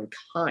lot of different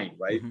kind,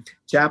 right?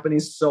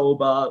 Japanese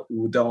soba,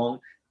 udon,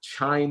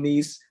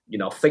 Chinese,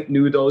 thick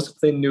noodles,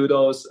 thin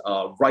noodles,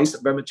 rice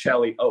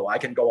vermicelli. Oh, I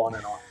can go on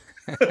and on.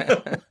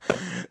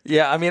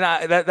 Yeah, I mean,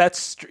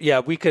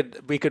 we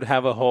could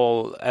have a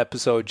whole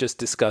episode just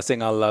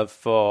discussing our love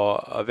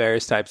for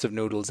various types of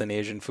noodles and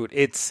Asian food.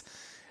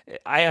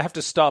 I have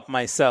to stop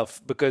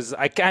myself because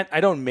I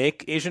don't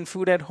make Asian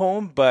food at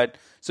home, but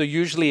so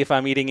usually if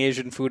I'm eating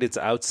Asian food, it's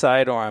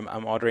outside or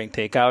I'm ordering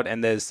takeout,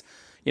 and there's,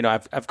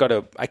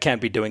 I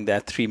can't be doing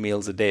that 3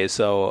 meals a day.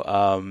 So,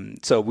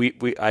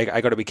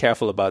 I got to be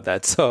careful about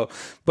that. So,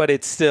 but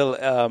it's still,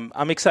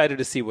 I'm excited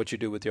to see what you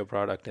do with your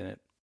product in it.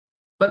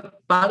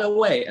 But by the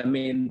way, I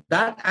mean,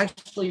 that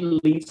actually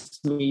leads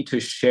me to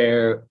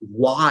share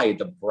why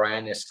the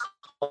brand is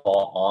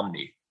called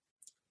Omni.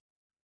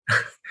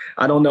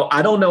 I don't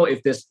know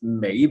if this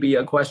may be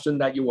a question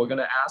that you were going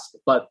to ask,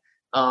 but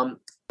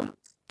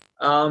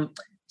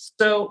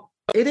so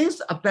it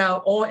is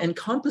about all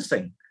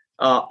encompassing.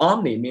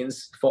 Omni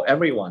means for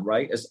everyone,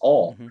 right? It's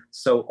all.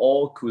 So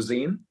all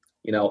cuisine,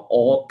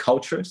 all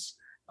cultures,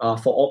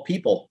 for all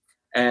people.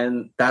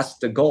 And that's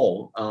the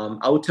goal.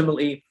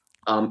 Ultimately,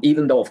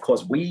 even though, of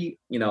course, we,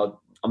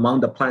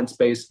 among the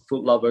plant-based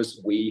food lovers,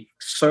 we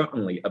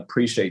certainly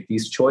appreciate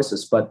these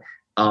choices. But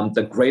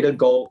the greater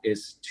goal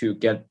is to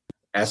get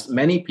as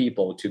many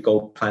people to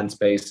go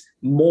plant-based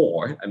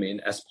more,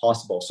 as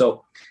possible.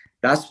 So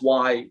that's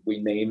why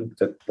we named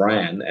the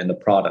brand and the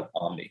product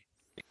Omni.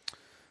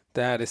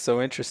 That is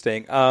so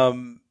interesting.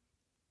 So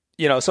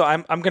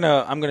I'm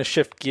gonna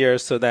shift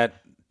gears so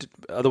that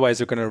otherwise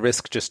we're gonna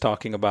risk just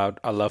talking about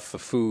our love for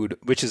food,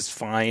 which is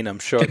fine. I'm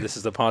sure this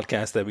is the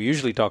podcast that we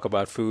usually talk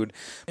about food.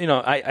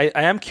 I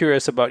am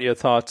curious about your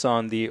thoughts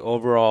on the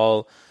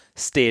overall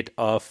state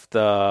of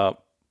the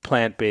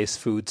plant-based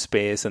food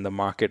space and the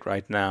market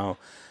right now.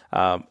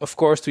 Of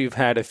course, we've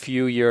had a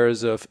few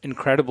years of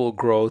incredible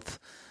growth.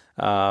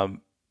 Of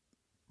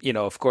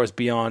course,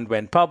 Beyond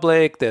went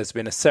public. There's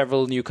been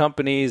several new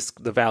companies.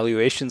 The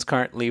valuations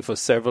currently for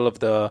several of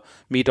the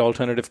meat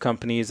alternative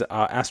companies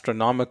are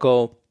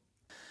astronomical.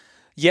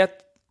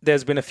 Yet,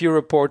 there's been a few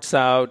reports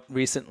out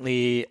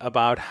recently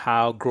about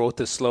how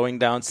growth is slowing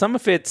down. Some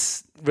of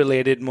it's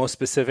related more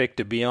specific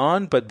to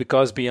Beyond, but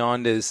because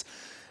Beyond is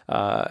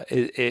how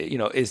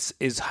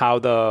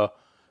the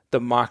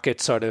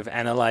market sort of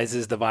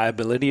analyzes the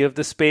viability of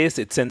the space,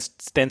 it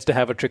tends to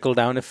have a trickle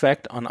down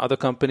effect on other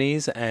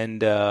companies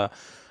and how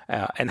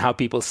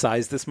people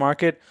size this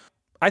market.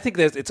 I think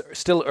it's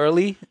still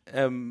early.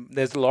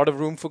 There's a lot of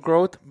room for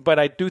growth, but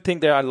I do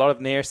think there are a lot of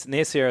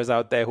naysayers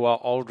out there who are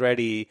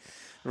already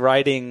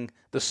writing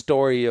the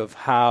story of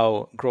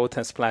how growth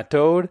has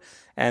plateaued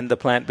and the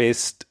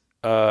plant-based,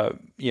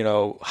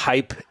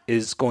 hype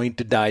is going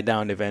to die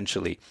down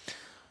eventually.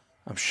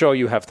 I'm sure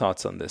you have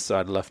thoughts on this, so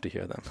I'd love to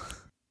hear them.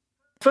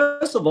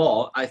 First of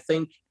all, I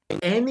think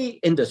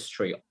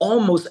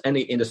almost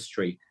any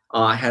industry,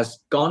 has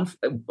gone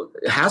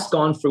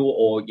through,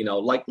 or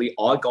likely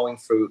are going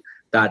through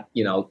that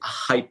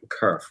hype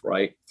curve,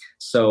 right?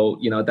 So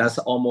that's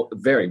almost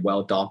very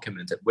well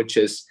documented, which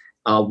is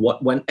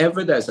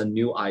whenever there's a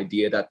new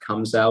idea that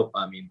comes out,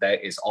 there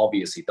is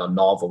obviously the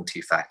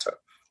novelty factor,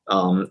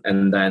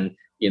 and then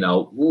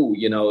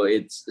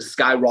it's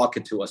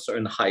skyrocket to a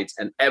certain height,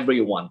 and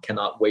everyone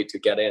cannot wait to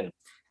get in.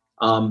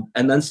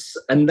 And then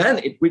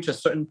it reaches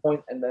a certain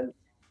point, and then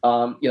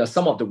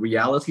some of the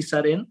reality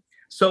set in.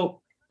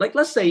 So, like,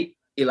 let's say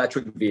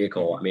electric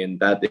vehicle.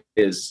 That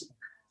is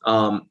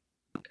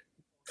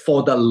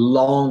for the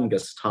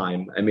longest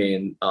time.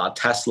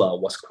 Tesla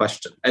was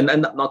questioned,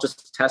 and not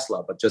just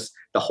Tesla, but just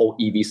the whole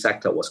EV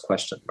sector was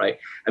questioned, right?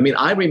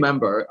 I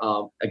remember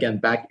again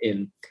back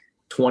in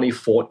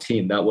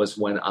 2014. That was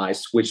when I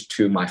switched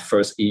to my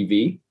first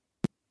EV.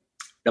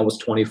 That was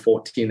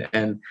 2014,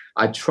 and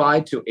I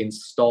tried to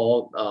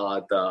install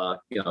the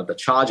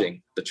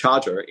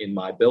charger in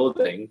my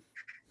building,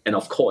 and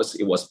of course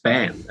it was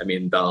banned.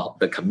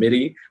 The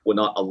committee would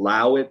not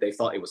allow it. They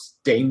thought it was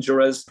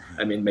dangerous.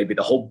 Maybe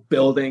the whole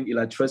building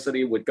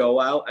electricity would go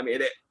out. And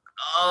it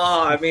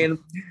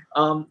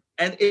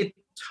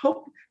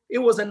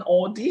was an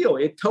ordeal.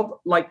 It took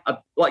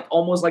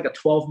almost like a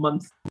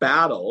 12-month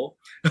battle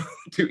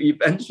to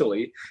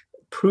eventually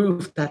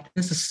prove that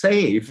this is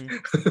safe,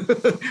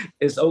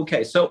 is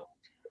okay. So,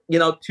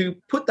 to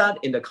put that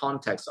in the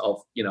context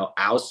of,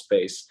 our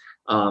space,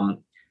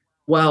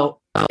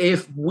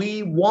 if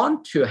we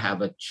want to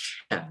have a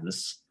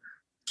chance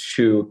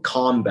to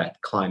combat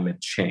climate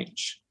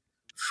change,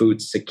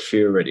 food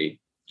security,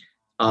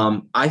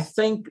 I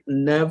think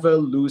never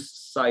lose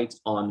sight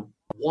on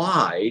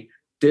why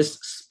this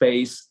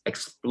space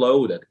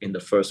exploded in the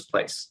first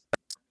place.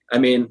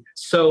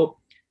 So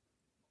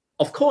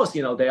of course,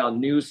 there are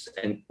news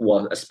and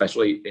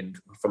especially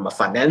from a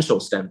financial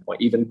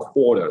standpoint, even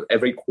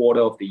every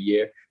quarter of the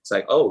year, it's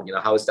like, oh,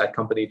 how is that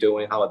company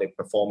doing? How are they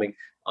performing?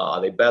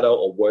 Are they better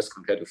or worse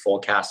compared to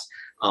forecasts?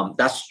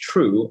 That's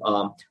true.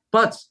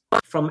 But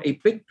from a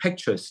big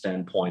picture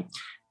standpoint,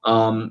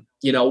 going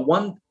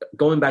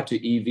back to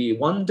EV,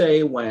 one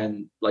day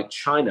when like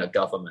China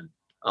government,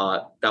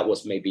 that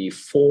was maybe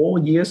 4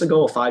 years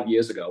ago or 5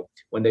 years ago,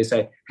 when they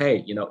say,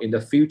 hey, in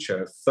the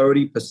future,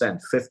 30%,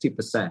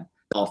 50%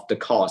 of the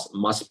cost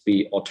must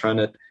be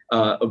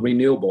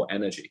renewable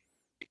energy.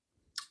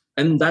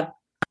 And that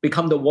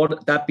became the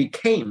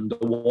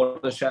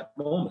watershed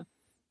moment.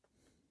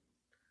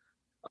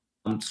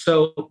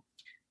 So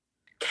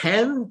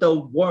can the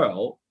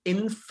world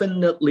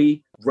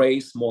infinitely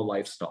raise more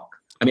livestock?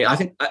 I mean, I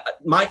think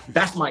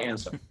that's my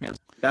answer.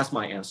 That's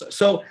my answer.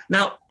 So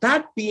now,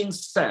 that being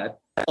said,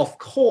 of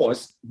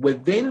course,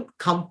 within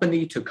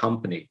company to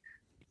company,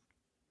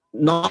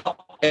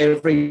 not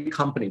every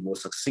company will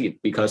succeed,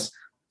 because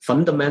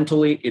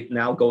fundamentally it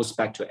now goes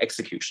back to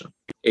execution.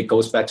 It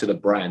goes back to the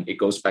brand. It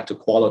goes back to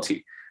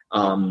quality,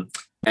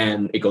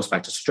 and it goes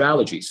back to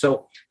strategy.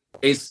 So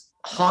it's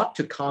hard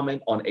to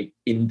comment on an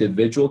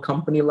individual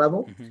company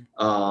level,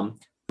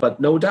 but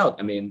no doubt,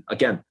 I mean,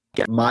 again,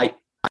 my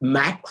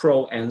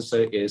macro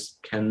answer is,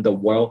 can the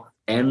world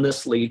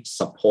endlessly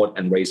support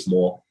and raise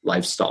more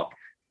livestock?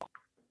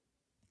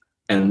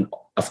 And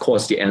of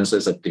course, the answer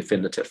is a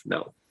definitive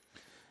no.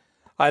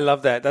 I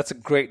love that. That's a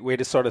great way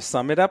to sort of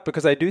sum it up,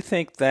 because I do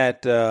think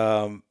that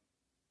the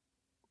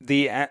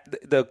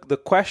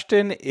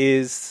question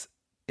is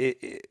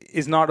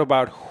not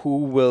about who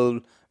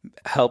will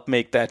help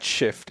make that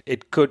shift.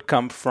 It could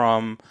come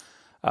from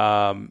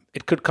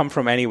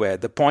anywhere.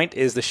 The point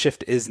is, the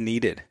shift is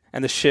needed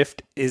and the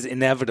shift is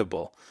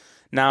inevitable.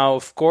 Now,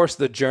 of course,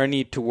 the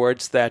journey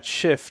towards that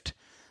shift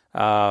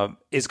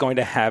is going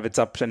to have its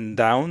ups and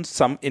downs.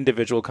 Some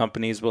individual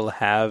companies will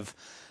have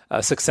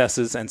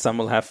successes and some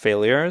will have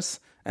failures,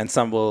 and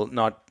some will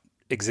not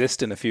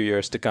exist in a few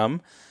years to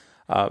come.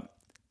 And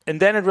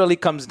then it really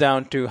comes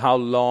down to how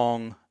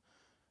long,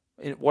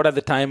 what are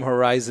the time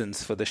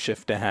horizons for the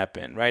shift to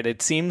happen, right?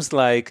 It seems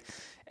like,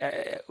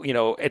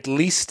 at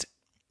least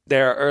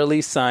there are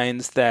early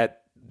signs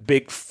that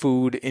big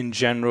food in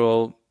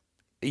general,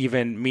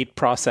 even meat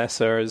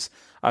processors,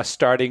 are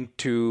starting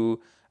to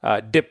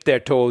dip their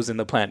toes in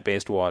the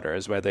plant-based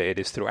waters, whether it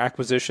is through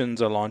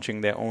acquisitions or launching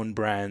their own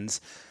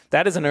brands.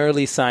 That is an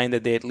early sign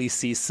that they at least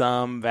see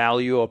some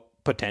value or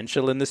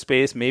potential in the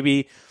space.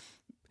 Maybe,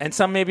 and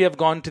some maybe have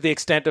gone to the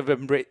extent of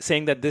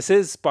saying that this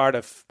is part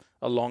of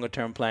a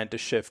longer-term plan to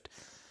shift.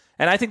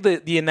 And I think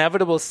the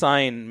inevitable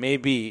sign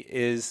maybe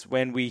is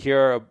when we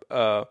hear,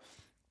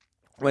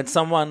 when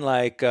someone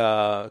like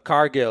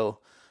Cargill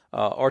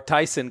or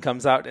Tyson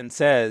comes out and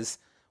says,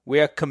 we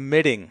are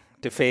committing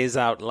to phase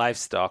out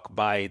livestock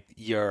by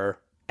year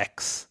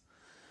X,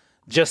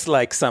 just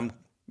like some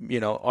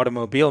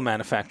automobile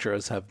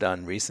manufacturers have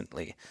done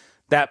recently.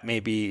 That may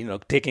be,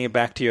 taking it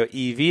back to your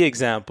EV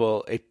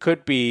example, it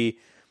could be,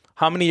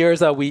 how many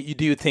years do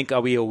you think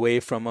are we away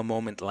from a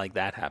moment like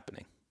that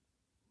happening?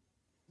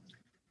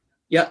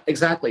 Yeah,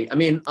 exactly. I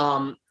mean,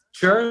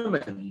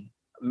 German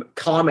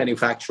car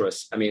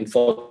manufacturers, I mean,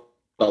 for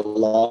the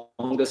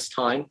longest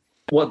time,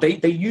 well,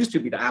 they used to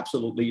be the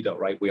absolute leader,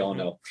 right? We all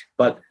know.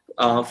 But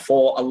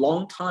for a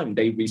long time,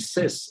 they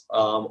resist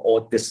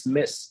or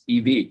dismiss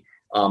EV.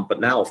 But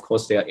now, of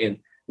course, they are in.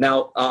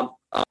 Now,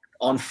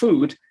 on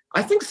food,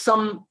 I think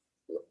some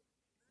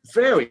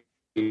very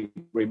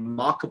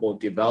remarkable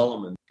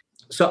development.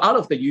 So out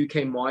of the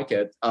UK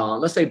market,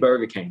 let's say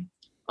Burger King,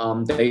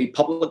 they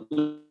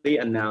publicly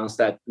announced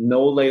that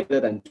no later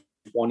than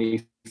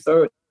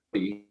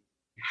 2030,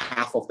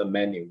 half of the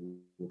menu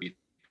will be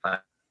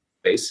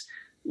plant-based.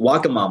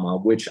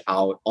 Wagamama, which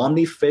our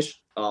OmniFish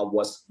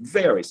was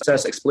very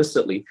says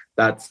explicitly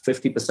that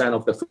 50%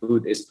 of the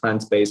food is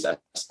plant-based.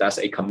 That's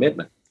a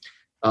commitment.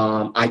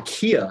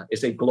 IKEA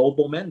is a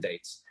global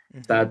mandate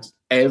that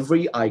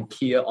every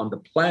IKEA on the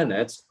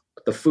planet,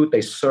 the food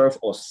they serve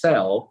or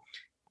sell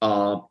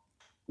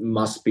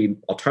must be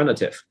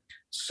alternative.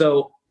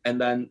 So,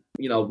 and then,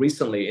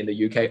 recently in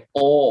the UK,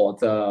 all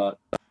the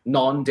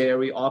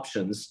non-dairy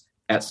options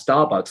at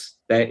Starbucks,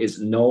 there is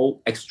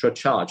no extra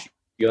charge.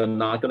 You're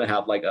not going to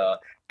have like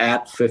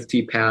add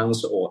 50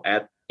 pounds or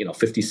add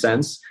 50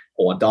 cents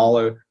or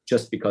 $1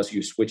 just because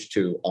you switch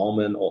to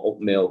almond or oat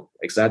milk,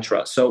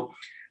 etc. So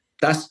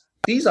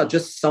these are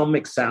just some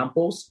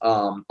examples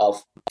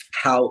of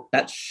how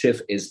that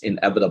shift is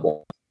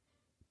inevitable.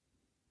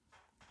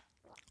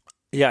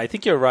 Yeah, I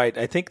think you're right.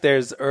 I think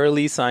there's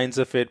early signs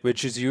of it,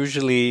 which is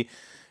usually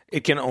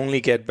it can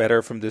only get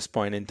better from this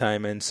point in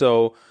time. And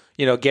so,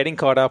 getting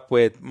caught up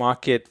with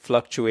market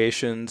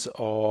fluctuations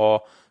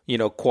or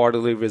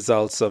quarterly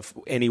results of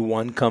any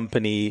one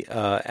company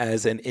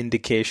as an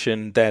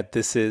indication that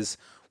this is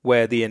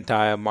where the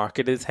entire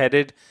market is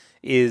headed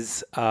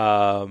is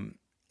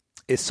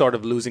sort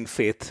of losing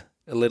faith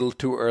a little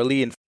too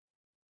early.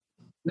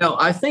 No,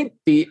 I think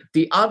the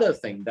other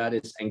thing that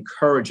is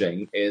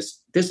encouraging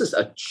is this is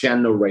a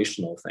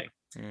generational thing.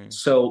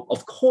 So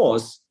of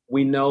course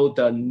we know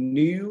the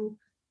new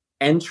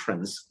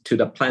entrants to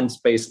the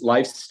plant-based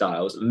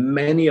lifestyles,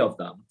 many of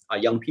them are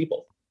young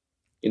people.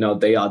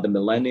 They are the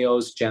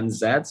millennials, Gen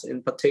Zs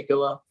in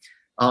particular.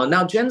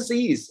 Now Gen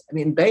Zs, I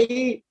mean,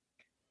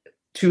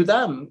 to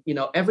them,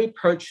 every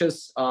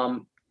purchase,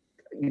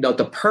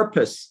 the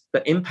purpose,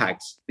 the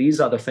impacts, these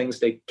are the things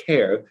they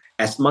care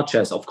as much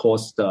as, of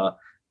course, the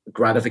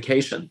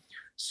gratification.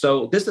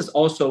 So this is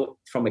also,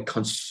 from a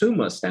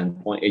consumer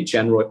standpoint, a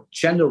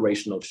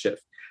generational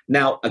shift.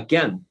 Now,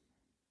 again,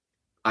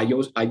 I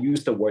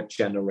use the word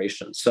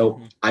generation.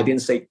 So I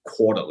didn't say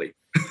quarterly.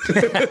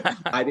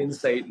 I didn't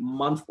say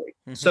monthly.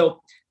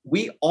 So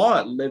we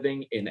are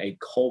living in a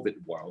COVID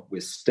world.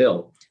 We're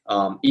still,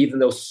 even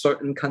though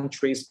certain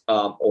countries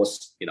or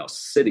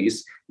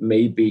cities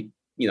may be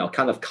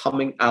kind of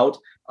coming out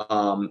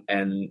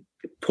and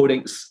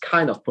putting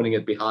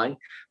it behind,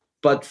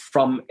 but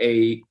from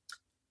a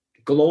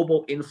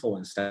global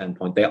influence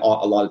standpoint, there are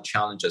a lot of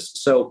challenges.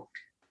 So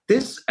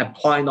this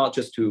apply not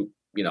just to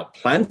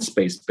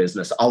plant-based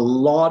business. A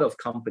lot of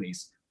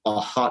companies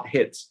are hard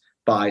hit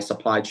by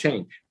supply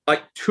chain,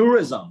 like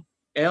tourism,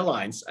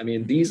 airlines. I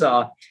mean, these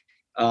are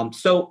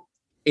so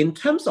in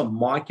terms of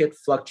market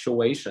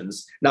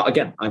fluctuations. Now,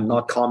 again, I'm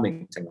not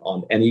commenting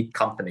on any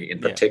company in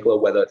particular,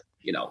 whether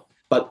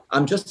but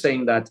I'm just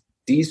saying that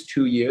these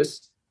 2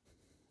 years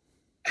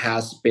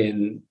has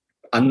been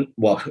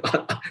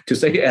to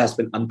say it has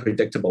been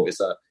unpredictable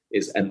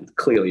is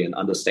clearly an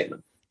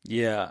understatement.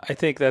 Yeah, I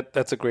think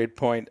that's a great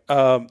point.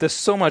 There's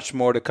so much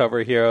more to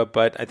cover here,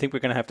 but I think we're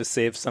going to have to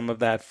save some of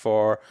that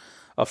for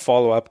a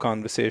follow-up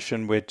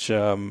conversation, which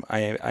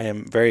I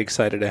am very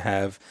excited to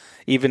have,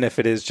 even if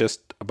it is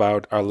just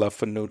about our love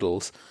for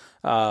noodles.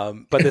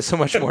 But there's so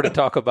much more to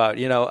talk about.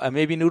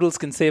 Maybe noodles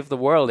can save the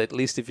world. At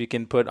least if you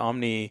can put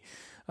Omni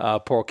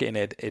pork in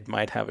it, it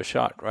might have a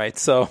shot, right?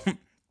 So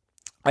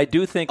I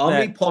do think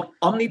Omni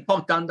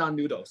pork dan dan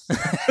noodles.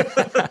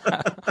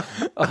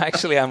 Well,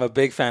 actually, I'm a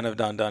big fan of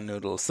dan dan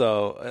noodles,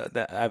 so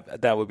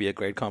that would be a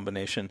great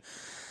combination.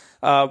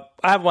 I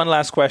have one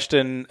last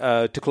question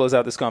to close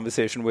out this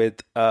conversation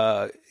with.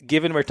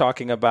 Given we're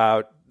talking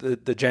about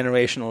the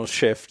generational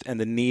shift and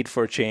the need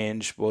for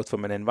change, both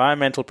from an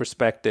environmental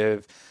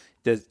perspective,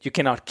 you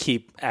cannot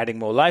keep adding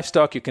more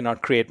livestock, you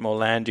cannot create more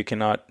land, you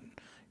cannot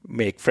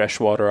make fresh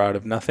water out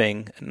of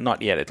nothing,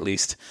 not yet at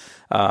least.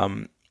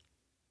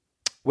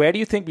 Where do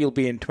you think we'll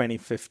be in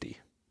 2050?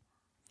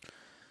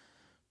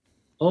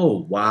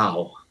 Oh,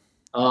 wow.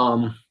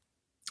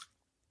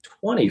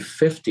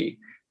 2050.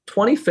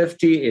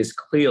 2050 is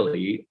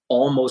clearly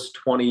almost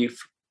 30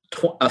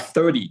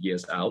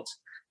 years out.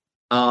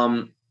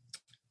 And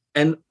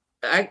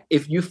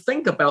if you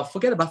think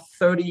forget about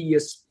 30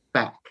 years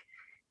back,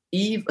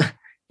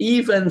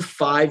 even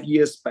 5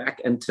 years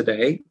back and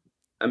today,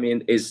 I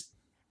mean, is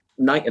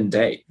night and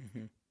day.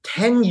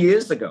 10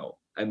 years ago,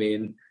 I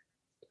mean,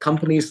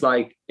 companies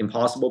like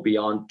Impossible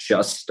Beyond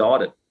just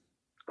started.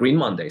 Green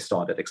Monday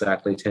started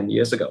exactly 10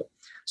 years ago.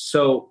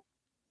 So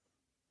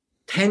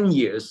 10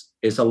 years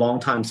is a long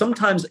time.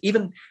 Sometimes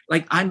even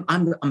like I'm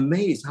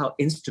amazed how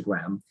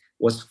Instagram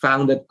was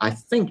founded, I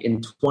think,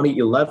 in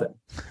 2011,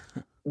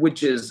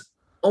 which is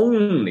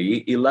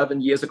only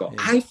 11 years ago.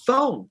 Yeah.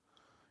 iPhone,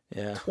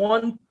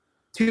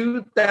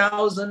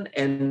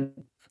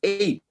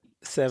 2008.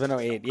 7 or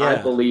 8, I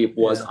believe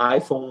was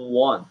iPhone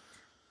 1.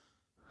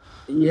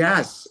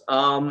 Yes.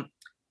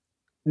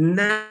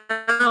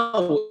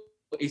 Now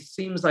it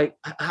seems like,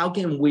 how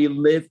can we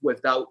live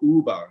without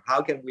Uber?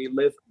 How can we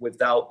live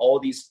without all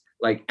these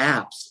like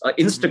apps?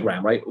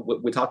 Instagram, right?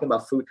 We're talking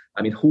about food.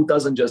 I mean, who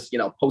doesn't just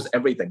post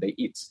everything they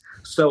eat?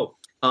 So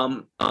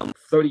 30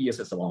 years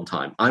is a long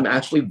time. I'm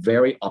actually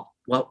very how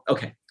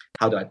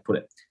do I put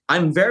it?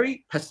 I'm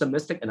very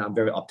pessimistic and I'm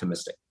very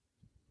optimistic.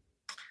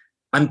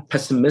 I'm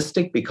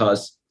pessimistic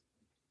because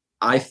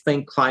I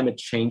think climate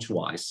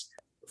change-wise,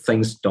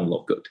 things don't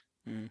look good.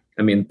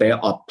 I mean, there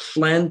are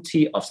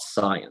plenty of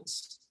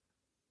science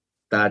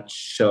that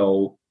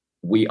show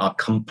we are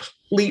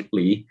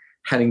completely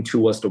heading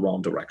towards the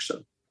wrong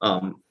direction.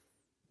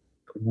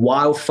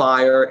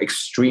 Wildfire,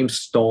 extreme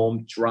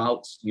storm,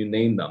 droughts, you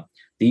name them,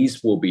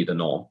 these will be the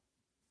norm.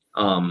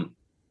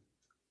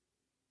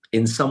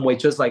 In some way,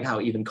 just like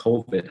how even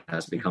COVID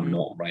has become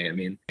norm, right? I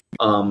mean,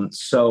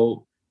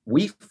 so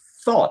we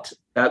thought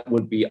that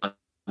would be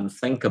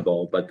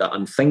unthinkable, but the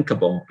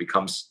unthinkable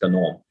becomes the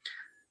norm.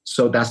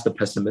 So that's the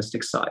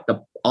pessimistic side.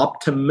 The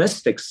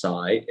optimistic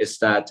side is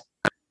that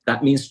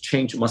means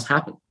change must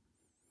happen.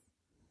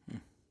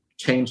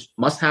 Change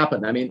must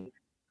happen. I mean,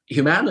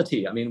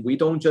 humanity, we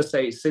don't just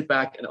say, sit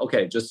back and,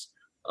 just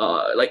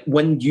like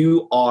when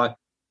you are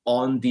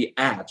on the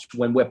edge,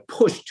 when we're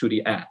pushed to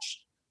the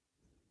edge,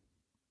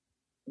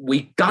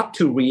 we got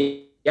to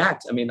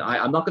react. I mean,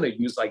 I'm not going to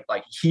use like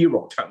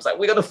hero terms. Like,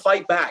 we're going to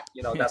fight back.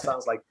 That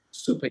sounds like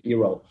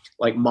superhero,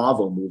 like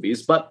Marvel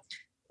movies. But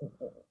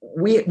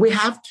we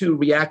have to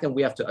react and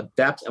we have to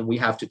adapt and we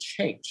have to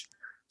change.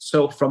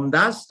 So from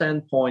that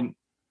standpoint,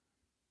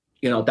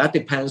 that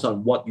depends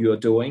on what you're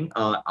doing.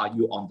 Are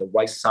you on the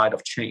right side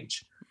of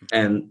change?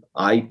 And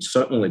I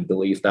certainly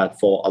believe that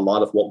for a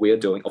lot of what we're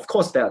doing, of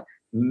course, there are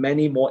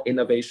many more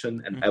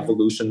innovation and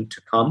evolution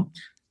to come,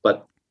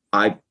 but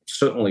I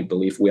certainly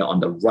believe we are on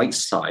the right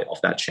side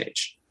of that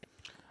change.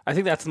 I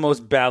think that's the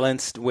most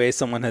balanced way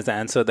someone has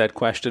answered that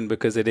question,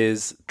 because it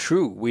is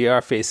true. We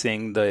are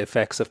facing the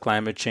effects of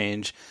climate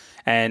change,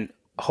 and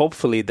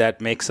hopefully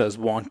that makes us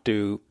want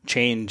to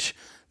change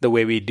the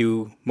way we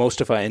do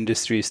most of our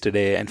industries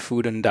today. And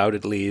food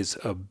undoubtedly is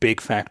a big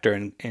factor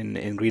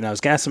in greenhouse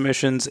gas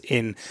emissions,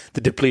 in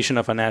the depletion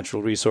of our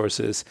natural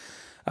resources.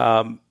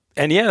 And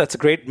yeah, that's a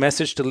great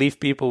message to leave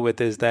people with,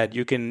 is that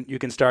you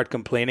can start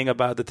complaining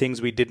about the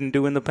things we didn't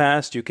do in the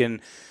past. You can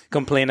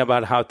complain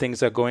about how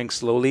things are going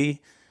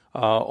slowly,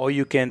 or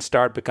you can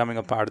start becoming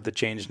a part of the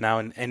change now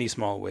in any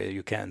small way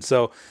you can.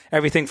 So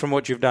everything from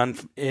what you've done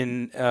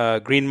in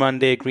Green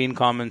Monday, Green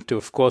Commons, to,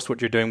 of course,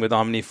 what you're doing with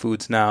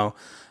OmniFoods now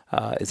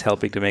is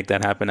helping to make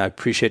that happen. I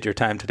appreciate your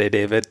time today,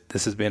 David.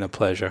 This has been a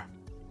pleasure.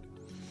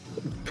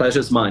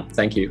 Pleasure's mine.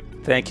 Thank you.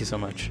 Thank you so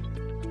much.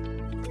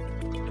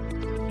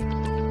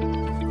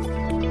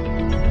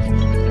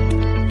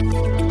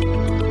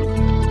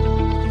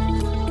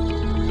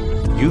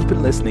 You've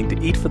been listening to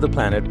Eat for the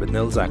Planet with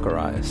Nil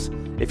Zacharias.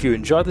 If you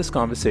enjoyed this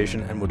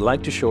conversation and would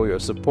like to show your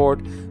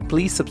support,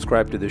 please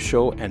subscribe to the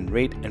show and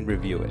rate and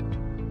review it.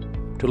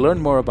 To learn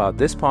more about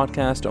this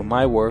podcast or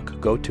my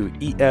work, go to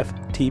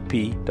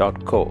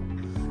eftp.co.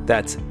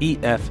 That's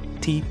eftp.co.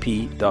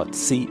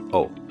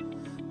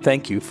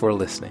 Thank you for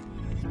listening.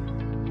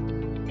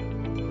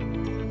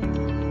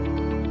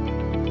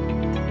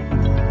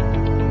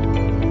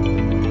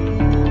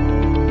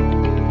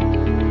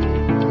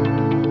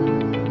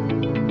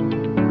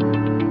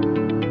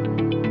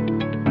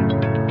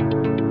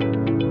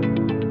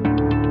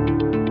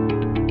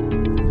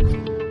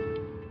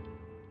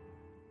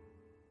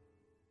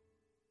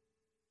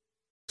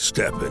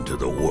 Step into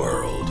the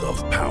world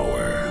of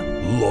power,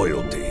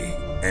 loyalty,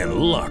 and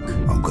luck.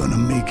 I'm gonna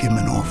make him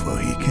an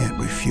offer he can't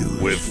refuse.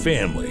 With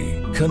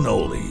family,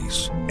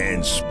 cannolis,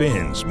 and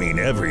spins mean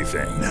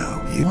everything.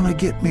 Now, you wanna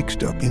get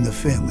mixed up in the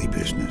family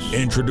business.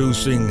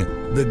 Introducing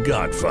The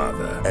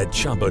Godfather at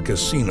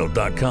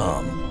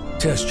ChumbaCasino.com.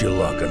 Test your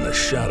luck in the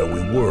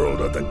shadowy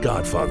world of The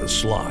Godfather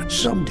slot.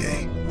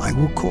 Someday, I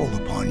will call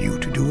upon you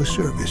to do a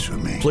service for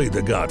me. Play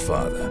The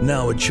Godfather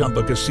now at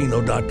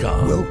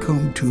ChumbaCasino.com.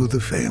 Welcome to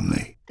the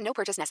family. No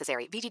purchase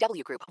necessary.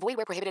 VGW Group. Void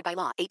where prohibited by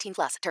law.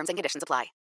 18+. Terms and conditions apply.